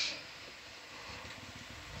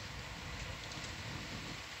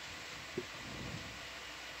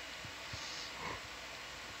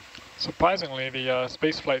 Surprisingly, the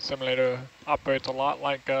space flight simulator operates a lot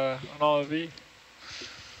like an ROV.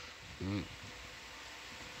 Mm.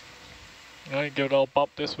 You know, you give it a little bump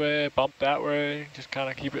this way, bump that way, just kind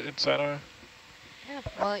of keep it in center. Yeah,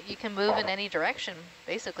 well, you can move in any direction,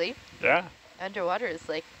 basically. Yeah. Underwater is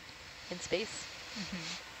like in space.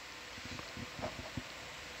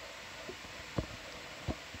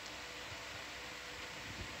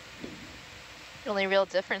 The only real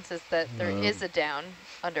difference is that there is a down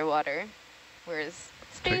underwater, whereas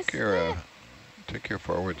space. Take your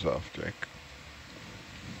forwards off, Jake.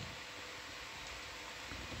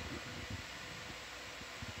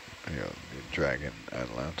 You're dragging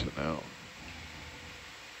Atalanta now.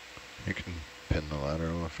 You can pin the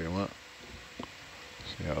lateral if you want.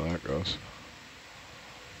 See how that goes.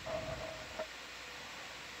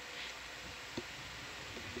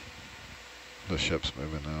 The ship's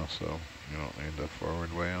moving now, so you don't need the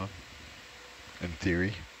forward way on. In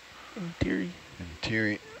theory. In theory. In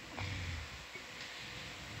theory.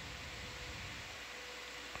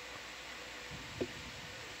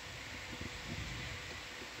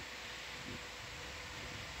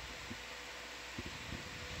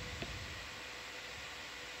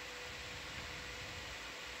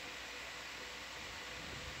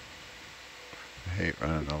 I hate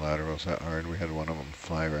running the laterals that hard. We had one of them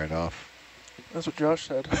fly right off. That's what Josh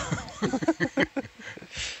said.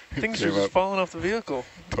 Things are Came just up falling off the vehicle,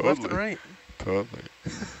 left and right. Totally.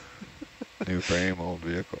 New frame, old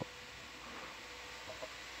vehicle.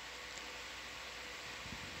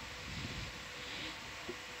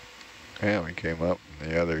 Yeah, we came up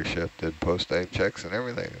and the other ship did post-dive checks and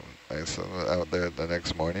everything. I saw out there the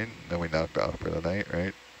next morning, then we knocked off for the night,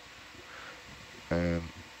 right? And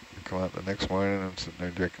we come out the next morning, I'm sitting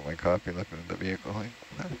there drinking my coffee, looking at the vehicle, like,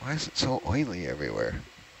 why is it so oily everywhere?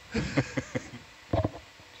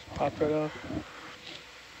 Popped right off.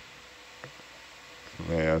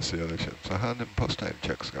 And I asked the other ship, so how did post-dive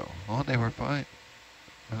checks go? Oh, they were fine.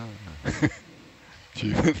 Oh.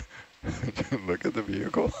 Gee, look at the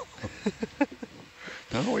vehicle.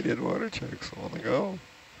 No, we did water checks on the go.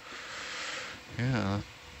 Yeah,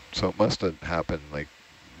 so it must have happened like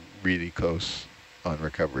really close on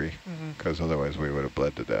recovery, because otherwise we would have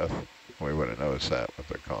bled to death. We would have noticed that with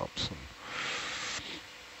the comps. And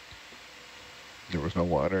there was no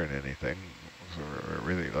water in anything, so we're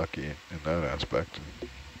really lucky in that aspect.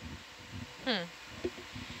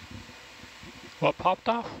 What popped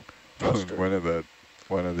off? one of the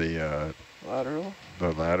Lateral.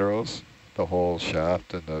 the laterals, the whole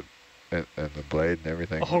shaft and the blade and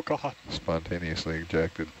everything. Oh God! Spontaneously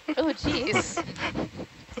ejected. Oh jeez.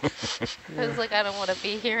 I was like, I don't want to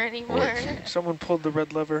be here anymore. Someone pulled the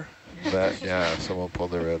red lever. That, yeah, someone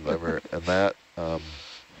pulled the red lever, and that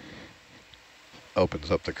opens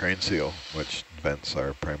up the crane seal, which vents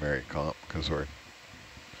our primary comp, because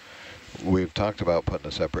we've talked about putting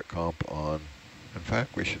a separate comp on. In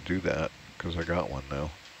fact, we should do that, because I got one now.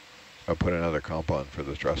 I'll put another comp on for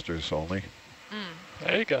the thrusters only.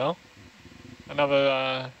 There you go.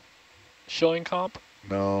 Another shilling comp?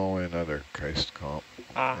 No, another Christ comp.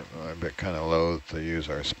 I'm a bit kind of loath to use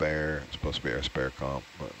our spare. It's supposed to be our spare comp,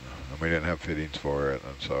 but we didn't have fittings for it,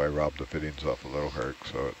 and so I robbed the fittings off a Little Herc,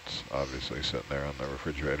 so it's obviously sitting there on the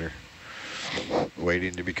refrigerator,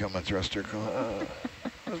 waiting to become a thruster comp.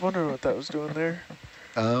 I was wondering what that was doing there.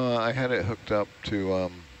 I had it hooked up to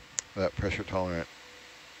that pressure tolerant,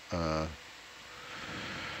 our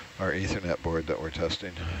Ethernet board that we're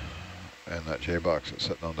testing, and that J-box that's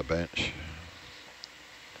sitting on the bench.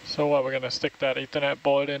 So what, we're gonna stick that Ethernet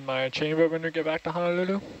board in my chamber when we get back to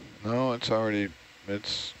Honolulu? No, it's already,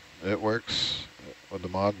 it works, well, the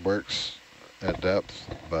mod works at depth,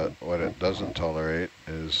 but what it doesn't tolerate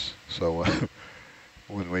is, so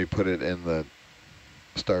when we put it in the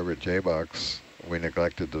starboard J-box, we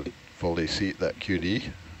neglected to fully seat that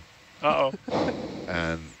QD. Uh-oh.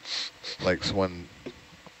 And like someone,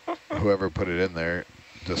 whoever put it in there,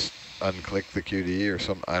 just unclicked the QD or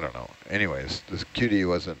something, I don't know. Anyways, this QD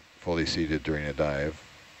wasn't fully seated during a dive,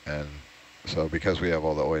 and so because we have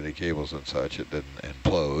all the oily cables and such, it didn't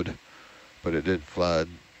implode, but it did flood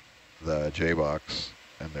the J-box,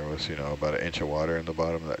 and there was, about an inch of water in the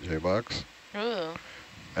bottom of that J-box. Ooh.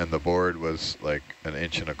 and the board was like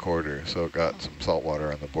 1.25 inches, so it got some salt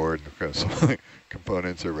water on the board because some like,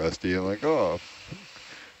 components are rusty. I'm like, oh.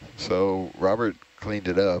 So Robert cleaned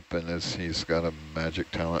it up, and he's got a magic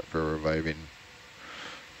talent for reviving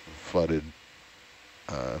flooded,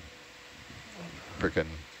 frickin'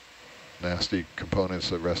 nasty components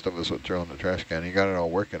the rest of us would throw in the trash can. He got it all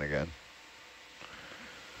working again.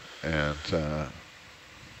 And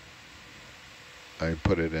I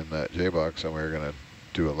put it in that J-box, and we were going to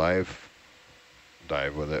do a live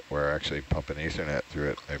dive with it. We're actually pumping Ethernet through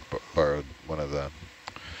it. I borrowed one of the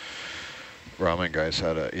ramen guys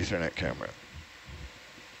had an Ethernet camera.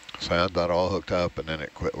 So I had that all hooked up, and then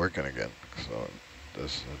it quit working again. So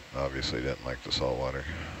this obviously didn't like the salt water,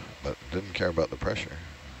 but didn't care about the pressure.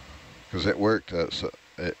 Because it worked, so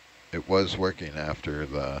it was working after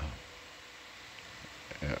the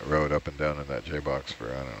rode up and down in that J-box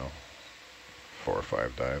for, I don't know, 4 or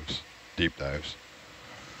 5 dives, deep dives.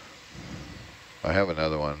 I have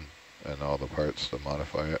another one and all the parts to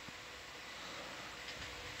modify it.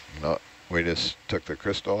 No, we just took the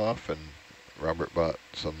crystal off, and Robert bought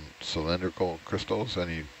some cylindrical crystals,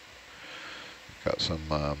 and he got some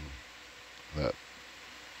that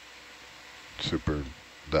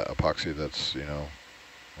epoxy that's, you know,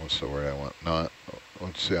 what's the word I want? Not,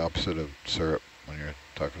 what's the opposite of syrup when you're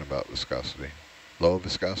talking about viscosity? Low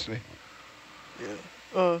viscosity?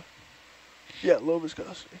 Yeah. Yeah, low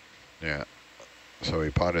viscosity. Yeah. So he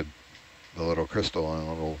potted the little crystal on a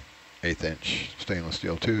little 1/8 inch stainless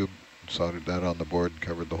steel tube, soldered that on the board,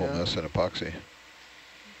 covered the whole mess in epoxy.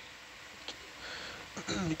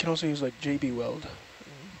 You can also use like JB Weld.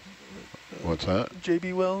 What's that?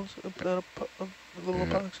 JB Welds, a little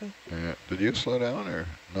epoxy. Yeah. Did you slow down, or?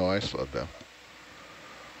 No, I slowed down.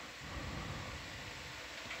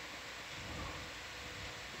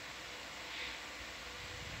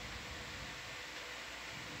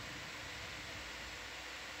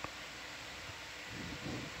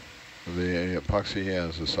 The epoxy he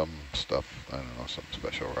has is some stuff, I don't know, some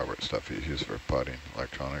special Robert stuff he's used for potting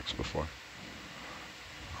electronics before.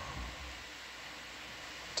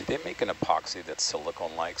 Do they make an epoxy that's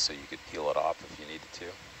silicone-like so you could peel it off if you needed to,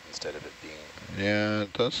 instead of it being... Yeah,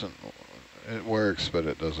 it doesn't, it works, but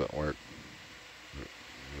it doesn't work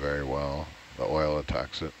very well. The oil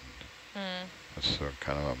attacks it. It's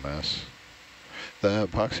kind of a mess. The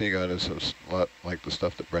epoxy you got is a lot like the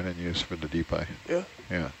stuff that Brennan used for the DPI. Yeah.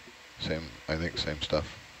 Yeah. Same, I think same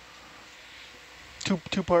stuff.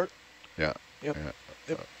 Two part? Yeah. Yep. Yeah.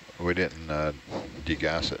 Yep. We didn't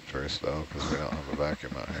degas it first, though, because we don't have a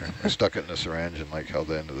vacuum out here. I stuck it in the syringe and like held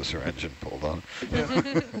the end of the syringe and pulled on.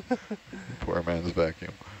 Yeah. Poor man's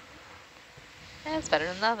vacuum. Yeah, it's better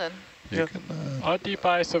than nothing. You can. Our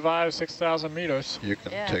DPI survived 6,000 meters. You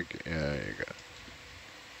can take. Yeah, you got.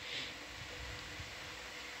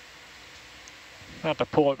 I have to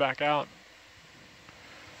pull it back out.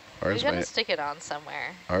 We're gonna stick it on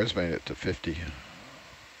somewhere. Ours made it to 50.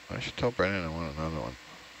 I should tell Brennan I want another one.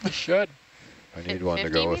 You should. I need one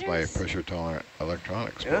to go with my meters? pressure tolerant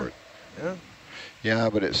electronics board. Yeah. Yeah,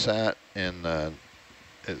 but it sat in.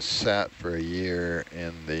 It sat for a year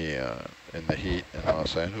in the heat in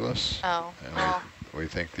Los Angeles. Oh. And Well. we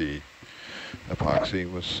think the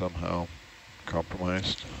epoxy was somehow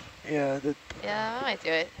compromised. Yeah. Yeah, I might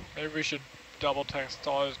do it. Maybe we should double test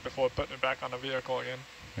ours before putting it back on the vehicle again.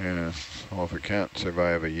 Yeah. Well, if it can't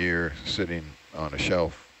survive a year sitting on a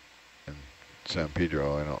shelf in San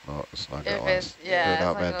Pedro, I don't know. It's not going to last. Yeah, They're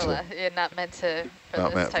not meant to. You're not meant to.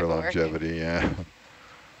 Not meant for longevity. Yeah.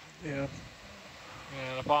 Yeah.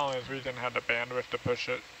 Yeah, the problem is we didn't have the bandwidth to push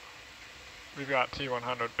it. We've got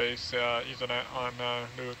T100 base Ethernet on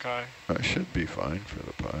Nukai. That should be fine for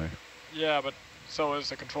the Pi. Yeah, but so is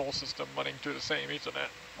the control system running through the same Ethernet.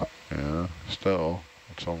 Yeah. Still,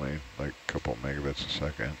 it's only like a couple megabits a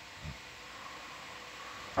second.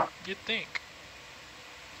 You'd think.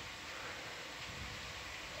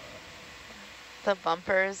 The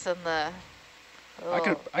bumpers and the I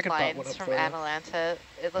could pop lines one up from for you. Atalanta.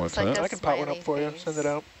 It looks What's like that? a I can pop one up smiley for you. face. Send it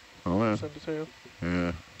out. Oh yeah. Send it to you.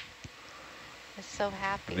 Yeah. It's so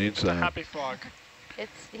happy. It needs It's a happy frog.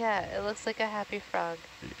 It's, yeah, it looks like a happy frog.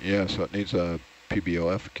 Yeah, so it needs a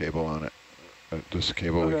PBOF cable on it. This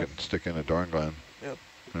cable we Okay. can stick in a darn gland. Yep.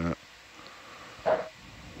 Yeah.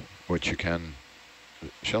 Which you can,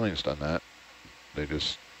 Schilling's done that. They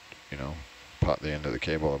just, you know, pot the end of the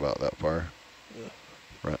cable about that far. Yeah.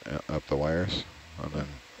 Run up the wires. And then,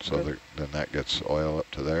 so Okay. then that gets oil up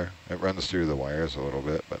to there. It runs through the wires a little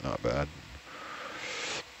bit, but not bad.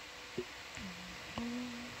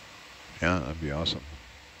 Yeah, that'd be awesome.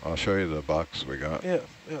 I'll show you the box we got. Yeah.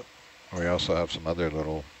 Yeah. We also have some other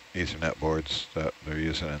little Ethernet boards that they're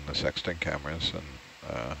using in the sexting cameras, and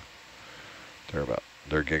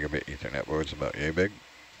they're gigabit Ethernet boards about yay big,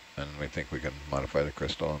 and we think we can modify the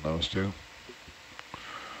crystal on those too.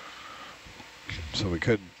 So we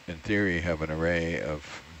could, in theory, have an array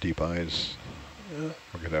of deep eyes. Yeah,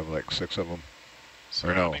 We could have like 6 of them,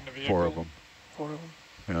 or no, surrounding the 4 of vehicle. them. 4 of them.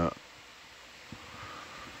 Yeah.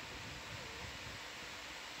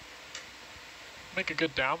 Make a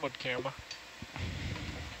good downward camera.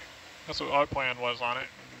 That's what our plan was on it.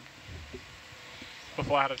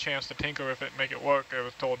 Before I had a chance to tinker with it and make it work, I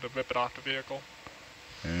was told to rip it off the vehicle.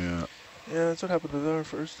 Yeah. Yeah, that's what happened with our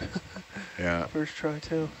first Yeah. first try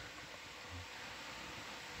too.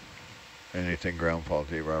 Anything ground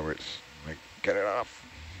faulty, Roberts, like, get it off.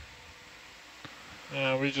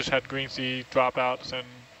 We just had green sea dropouts and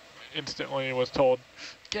instantly was told,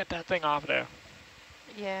 get that thing off there.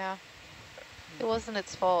 Yeah. It wasn't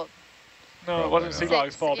its fault. No, it Probably wasn't not. Sea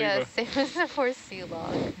Log's fault yeah, either. same as the poor Sea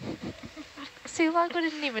Log. Sea Log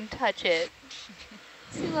didn't even touch it.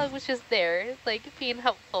 Sea Log was just there, like, being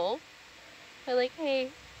helpful. They're like,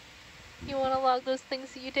 hey, you want to log those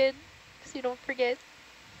things that you did so you don't forget?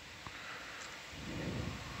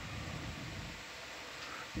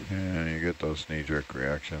 Yeah, you get those knee-jerk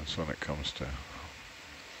reactions when it comes to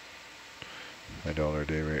high-dollar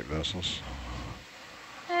day rate vessels.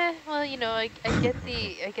 Well, you know, I get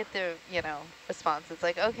the you know, response. It's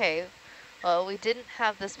like, okay, well, we didn't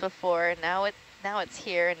have this before, and now it's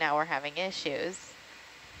here, and now we're having issues.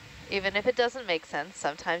 Even if it doesn't make sense,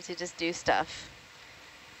 sometimes you just do stuff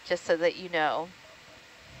just so that you know,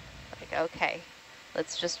 like, okay,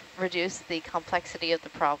 let's just reduce the complexity of the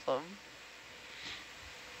problem.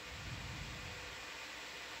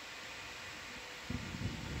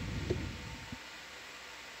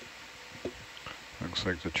 Looks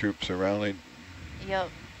like the troops are rallied. Yep.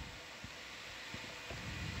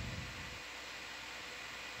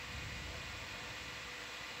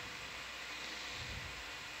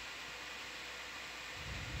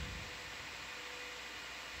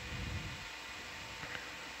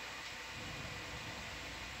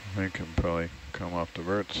 They can probably come off the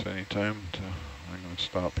verts anytime. I'm going to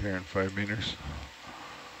stop here in 5 meters.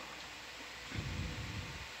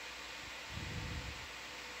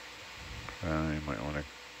 You might want to...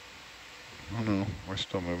 Oh no, we're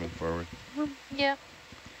still moving forward. Yeah.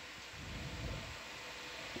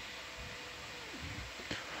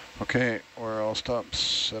 Okay, we're all stopped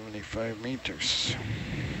 75 meters.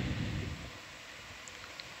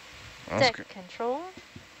 Oscar. Deck control.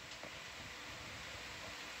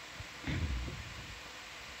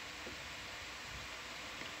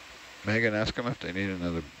 Megan, ask them if they need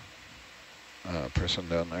another person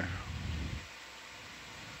down there.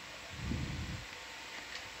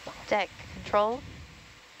 Deck control.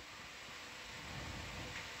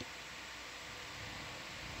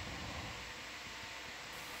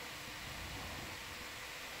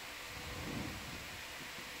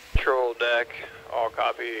 Control deck, all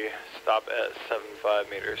copy, stop at 75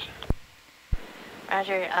 meters.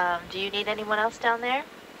 Roger, do you need anyone else down there?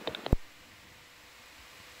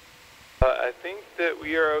 I think that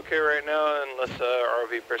we are okay right now unless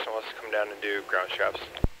ROV person wants to come down and do ground straps.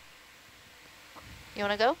 You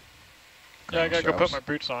want to go? Yeah, I gotta go put Straps.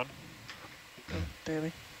 my boots on.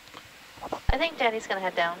 Danny. I think Daddy's going to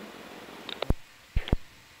head down.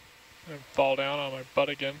 And fall down on my butt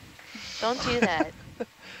again. Don't do that.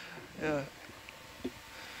 Yeah.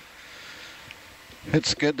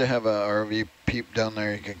 It's good to have a RV peep down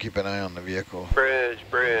there. You can keep an eye on the vehicle. Bridge,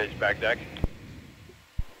 back deck.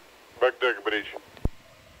 Back deck, bridge.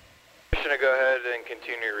 Should I go ahead and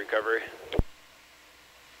continue recovery?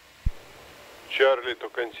 Charlie to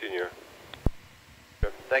continue.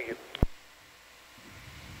 Thank you.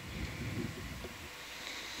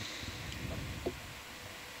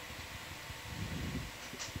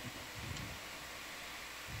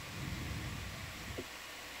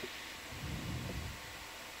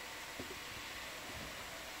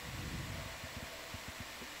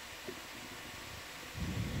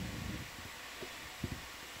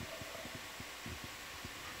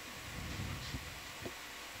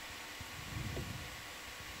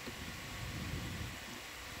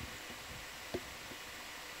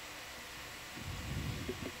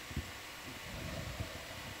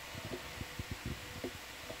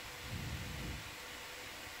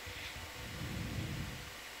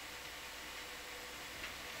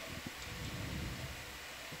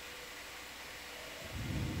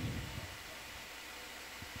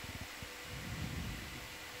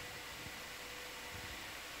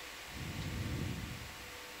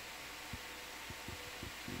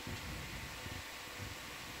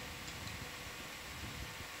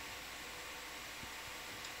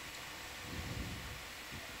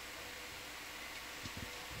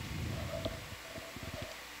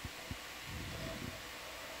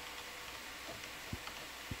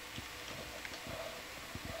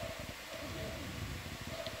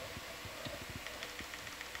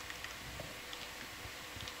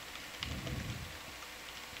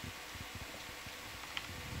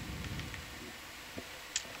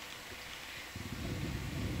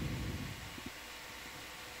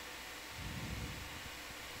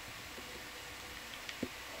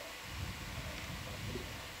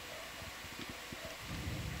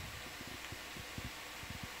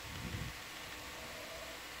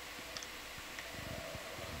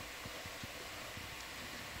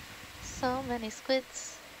 So many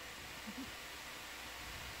squids.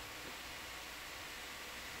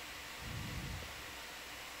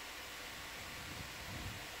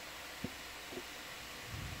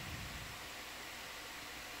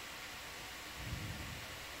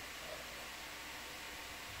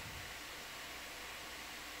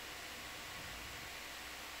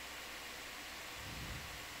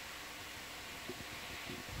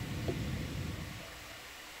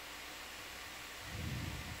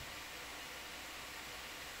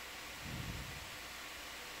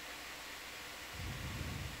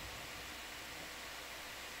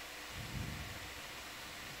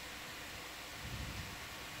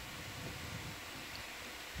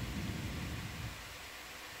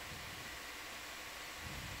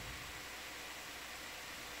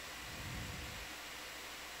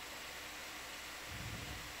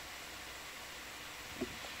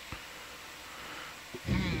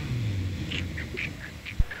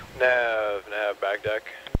 Nav, back deck.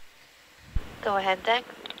 Go ahead, deck.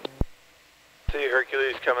 See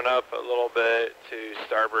Hercules coming up a little bit to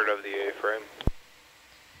starboard of the A-frame.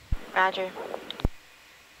 Roger.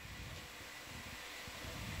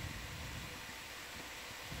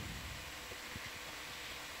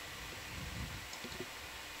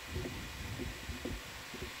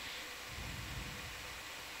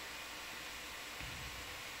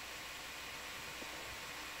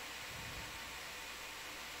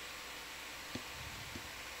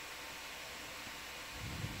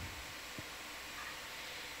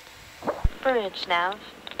 Bridge, nav.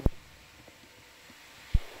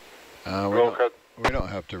 We don't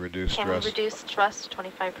have to reduce Can thrust. we reduce thrust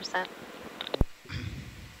 25%?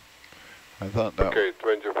 I thought that. Okay,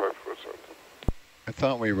 25%. I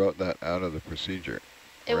thought we wrote that out of the procedure.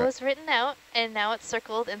 It was written out, and now it's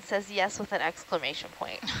circled and says yes with an exclamation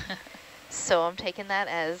point. So I'm taking that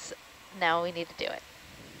as now we need to do it.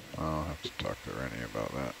 I'll have to talk to Rennie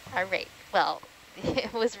about that. All right. Well,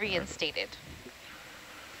 it was reinstated.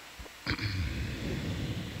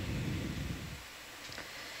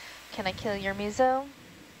 Can I kill your muso?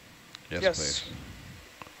 Yes, please.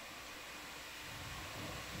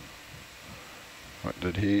 What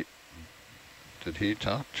did he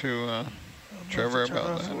talk to Trevor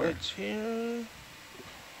about that? Lights here.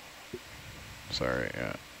 Sorry,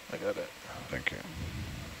 yeah. I got it. Thank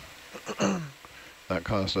you. That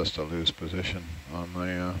caused us to lose position on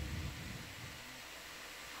the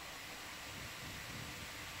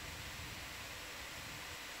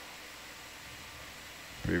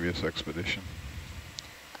previous expedition.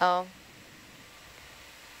 Oh.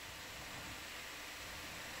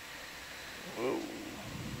 Whoa.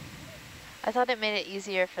 I thought it made it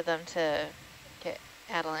easier for them to get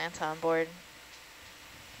Atalanta on board.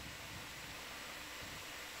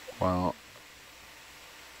 Well,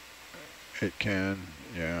 it can,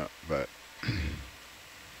 yeah, but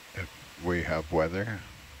if we have weather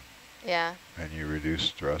Yeah. and you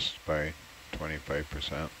reduce thrust by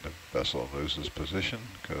 25%, the vessel loses position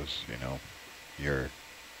because, you know, you're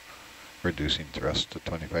reducing thrust to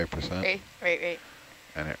 25%. Right.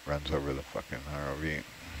 And it runs over the fucking ROV.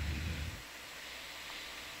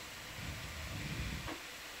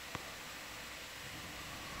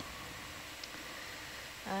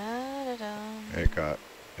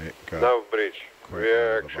 It got Nav bridge. quite We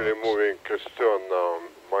are out of the actually box. moving Christian now,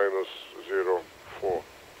 -04.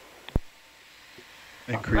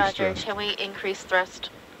 Increase Roger, thrust. can we increase thrust?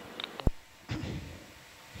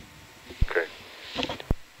 Okay.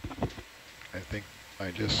 I think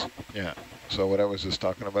I just, yeah. So what I was just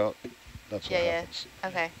talking about, that's what happens.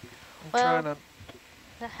 Okay. I'm Well, trying to.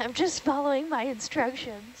 I'm just following my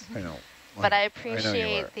instructions. I know. But I know you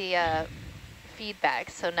appreciate are. the feedback,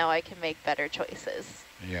 so now I can make better choices.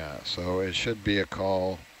 Yeah, so it should be a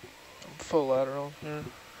call. I'm full lateral here.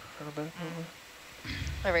 Kind of back over.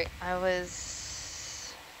 All right, I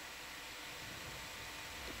was...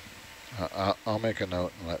 I'll make a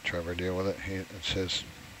note and let Trevor deal with it. It's his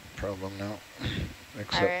problem now,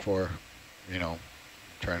 except right. for, you know,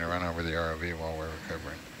 trying to run over the ROV while we're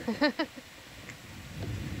recovering.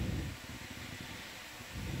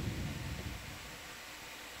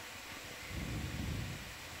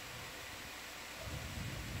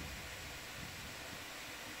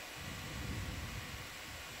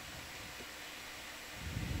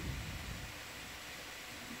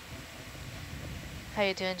 How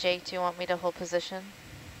you doing, Jake? Do you want me to hold position?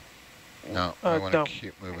 No, I want to no.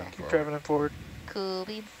 keep moving Keep forward. driving it forward. Cool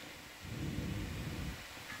beans.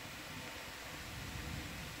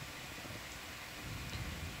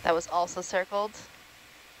 That was also circled,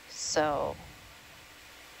 so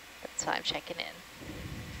that's why I'm checking in.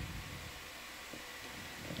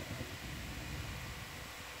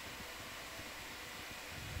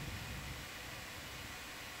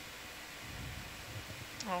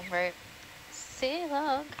 All right.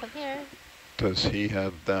 Sailor, come here. Does he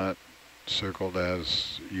have that circled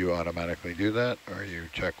as you automatically do that, or you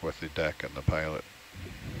check with the deck and the pilot?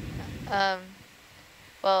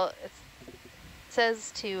 Well, it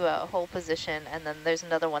says to hold position, and then there's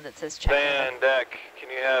another one that says check. Van deck, can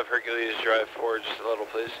you have Hercules drive forward just a little,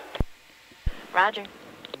 please? Roger.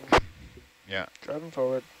 Yeah. Driving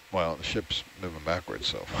forward. Well, the ship's moving backwards,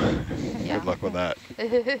 so Yeah. good luck with that.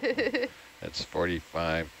 It's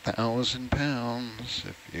 45,000 pounds.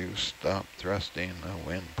 If you stop thrusting, the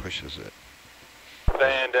wind pushes it.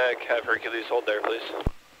 Van deck, have Hercules hold there, please.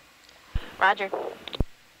 Roger.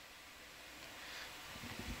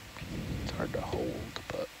 It's hard to hold,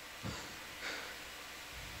 but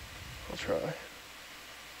I'll try.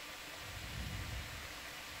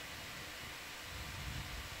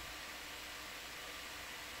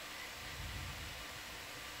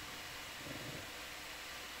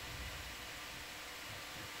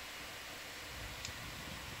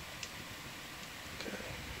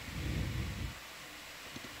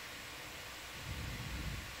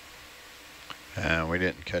 And we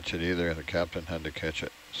didn't catch it either. The captain had to catch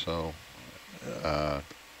it. So,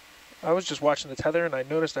 I was just watching the tether, and I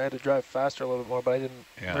noticed I had to drive faster a little bit more, but I didn't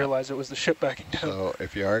realize it was the ship backing down. So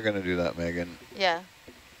if you are going to do that, Megan, Yeah.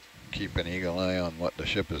 keep an eagle eye on what the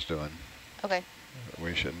ship is doing. Okay.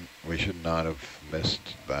 We should not have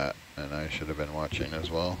missed that, and I should have been watching as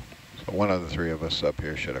well. So one of the three of us up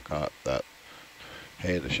here should have caught that.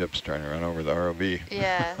 Hey, the ship's trying to run over the ROV.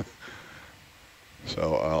 Yeah.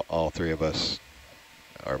 So all three of us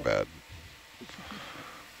are bad.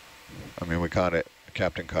 I mean, we caught it. The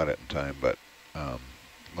captain caught it in time, but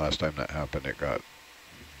last time that happened, it got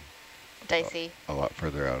dicey. A lot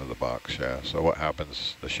further out of the box, yeah. So what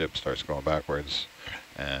happens, the ship starts going backwards,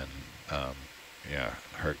 and yeah,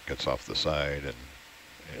 Herc gets off the side, and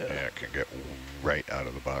it can get right out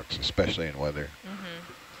of the box, especially in weather.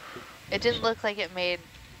 It didn't look like it made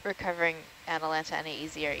recovering Atalanta any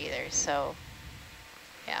easier either, so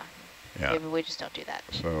yeah. Maybe we just don't do that.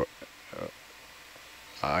 So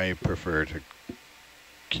I prefer to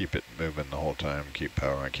keep it moving the whole time, keep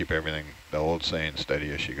power on, keep everything, the old saying,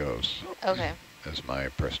 steady as she goes. Okay. Is my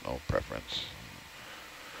personal preference.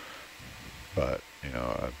 But, you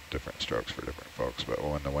know, different strokes for different folks. But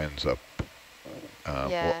when the wind's up,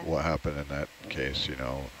 what happened in that case, you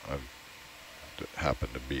know, it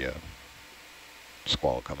happened to be a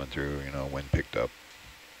squall coming through, you know, wind picked up,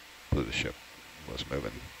 blew the ship, was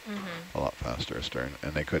moving a lot faster astern,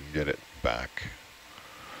 and they couldn't get it back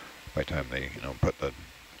by the time they, you know, put the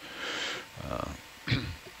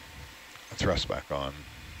thrust back on.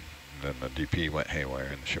 And then the DP went haywire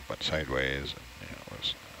and the ship went sideways, and you know,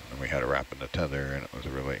 and we had to wrap in the tether, and it was a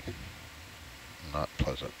really not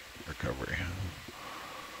pleasant recovery.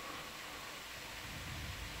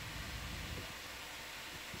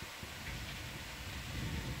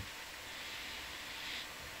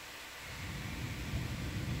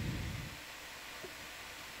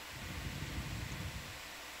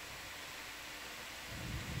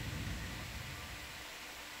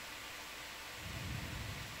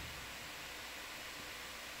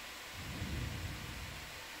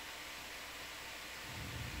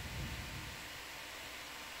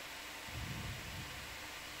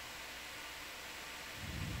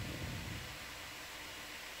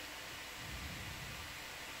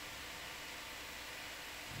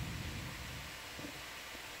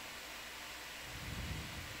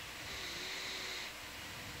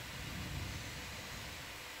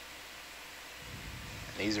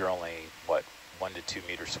 These are only, what, 1 to 2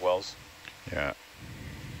 meter swells? Yeah.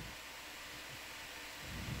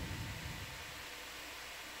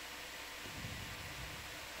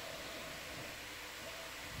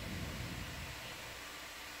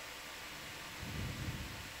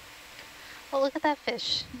 Oh, look at that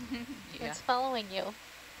fish. Yeah. It's following you.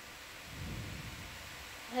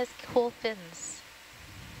 It has cool fins.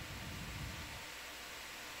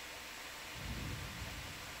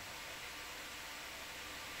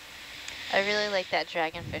 I really like that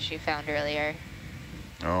dragonfish you found earlier.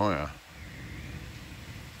 Oh, yeah.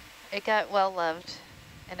 It got well loved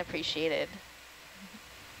and appreciated.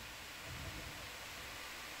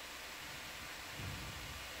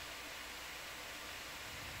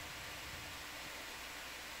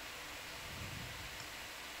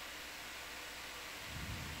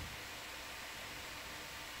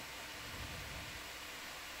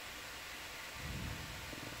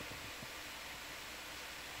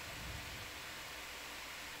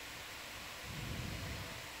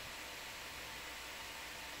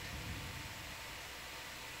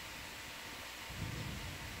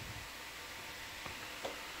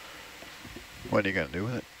 What are you gonna do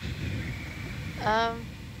with it? I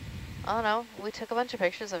don't know. We took a bunch of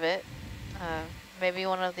pictures of it. Maybe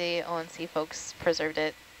one of the ONC folks preserved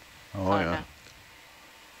it. Oh, I don't yeah. know.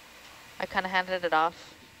 I kind of handed it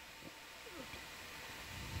off.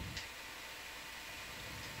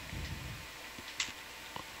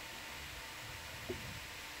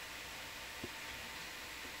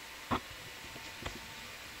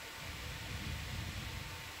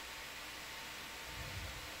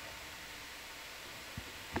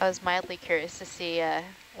 I was mildly curious to see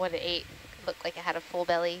what it ate. It looked like it had a full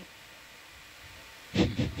belly.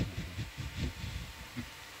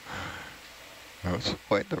 That was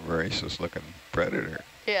quite a voracious looking predator.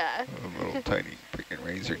 Yeah. A little tiny freaking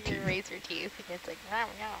razor teeth. Razor teeth. It's like, meow,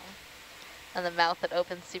 meow. And the mouth that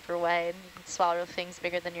opens super wide. You can swallow things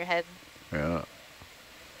bigger than your head. Yeah.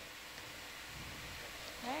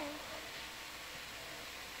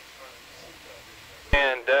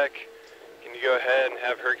 And deck, can you go ahead and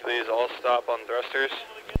have Hercules all stop on thrusters?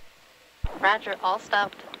 Roger, all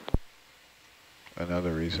stopped.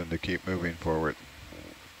 Another reason to keep moving forward.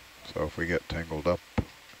 So if we get tangled up,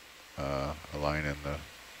 a line in the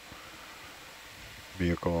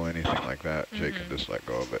vehicle, anything like that, Jake can just let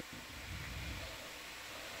go of it.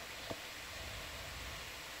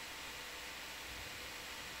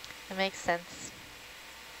 It makes sense.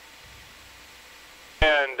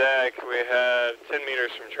 And deck, we have 10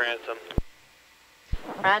 meters from transom.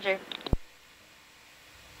 Roger.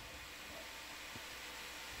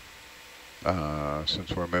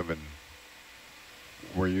 Since we're moving,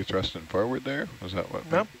 were you thrusting forward there? Was that what?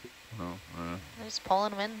 No. No. I'm just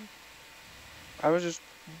pulling wind. I was just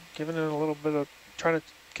giving it a little bit of, trying to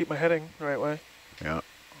keep my heading the right way. Yeah.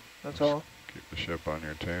 That's Just all. keep the ship on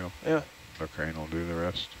your tail. Yeah. The crane will do the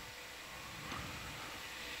rest.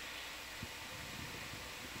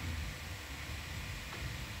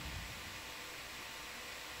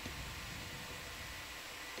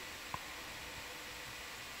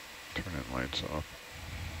 Turning lights off.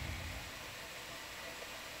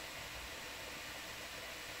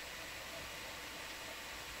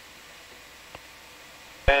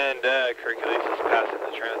 And deck, Hercules is passing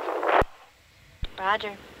the transom.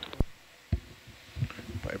 Roger.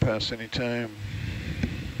 Bypass anytime.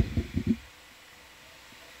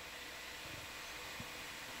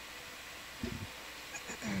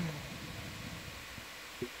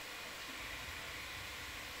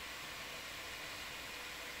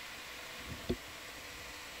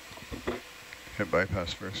 Hit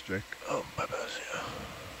bypass first, Jake. Oh, bypass, yeah.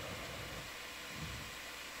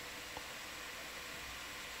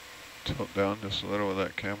 Tilt down just a little with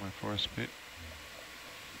that camera for us, Pete.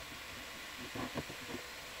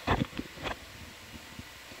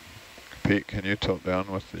 Pete, can you tilt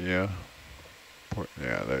down with the port?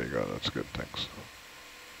 Yeah, there you go. That's good. Thanks.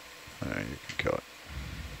 You can kill it.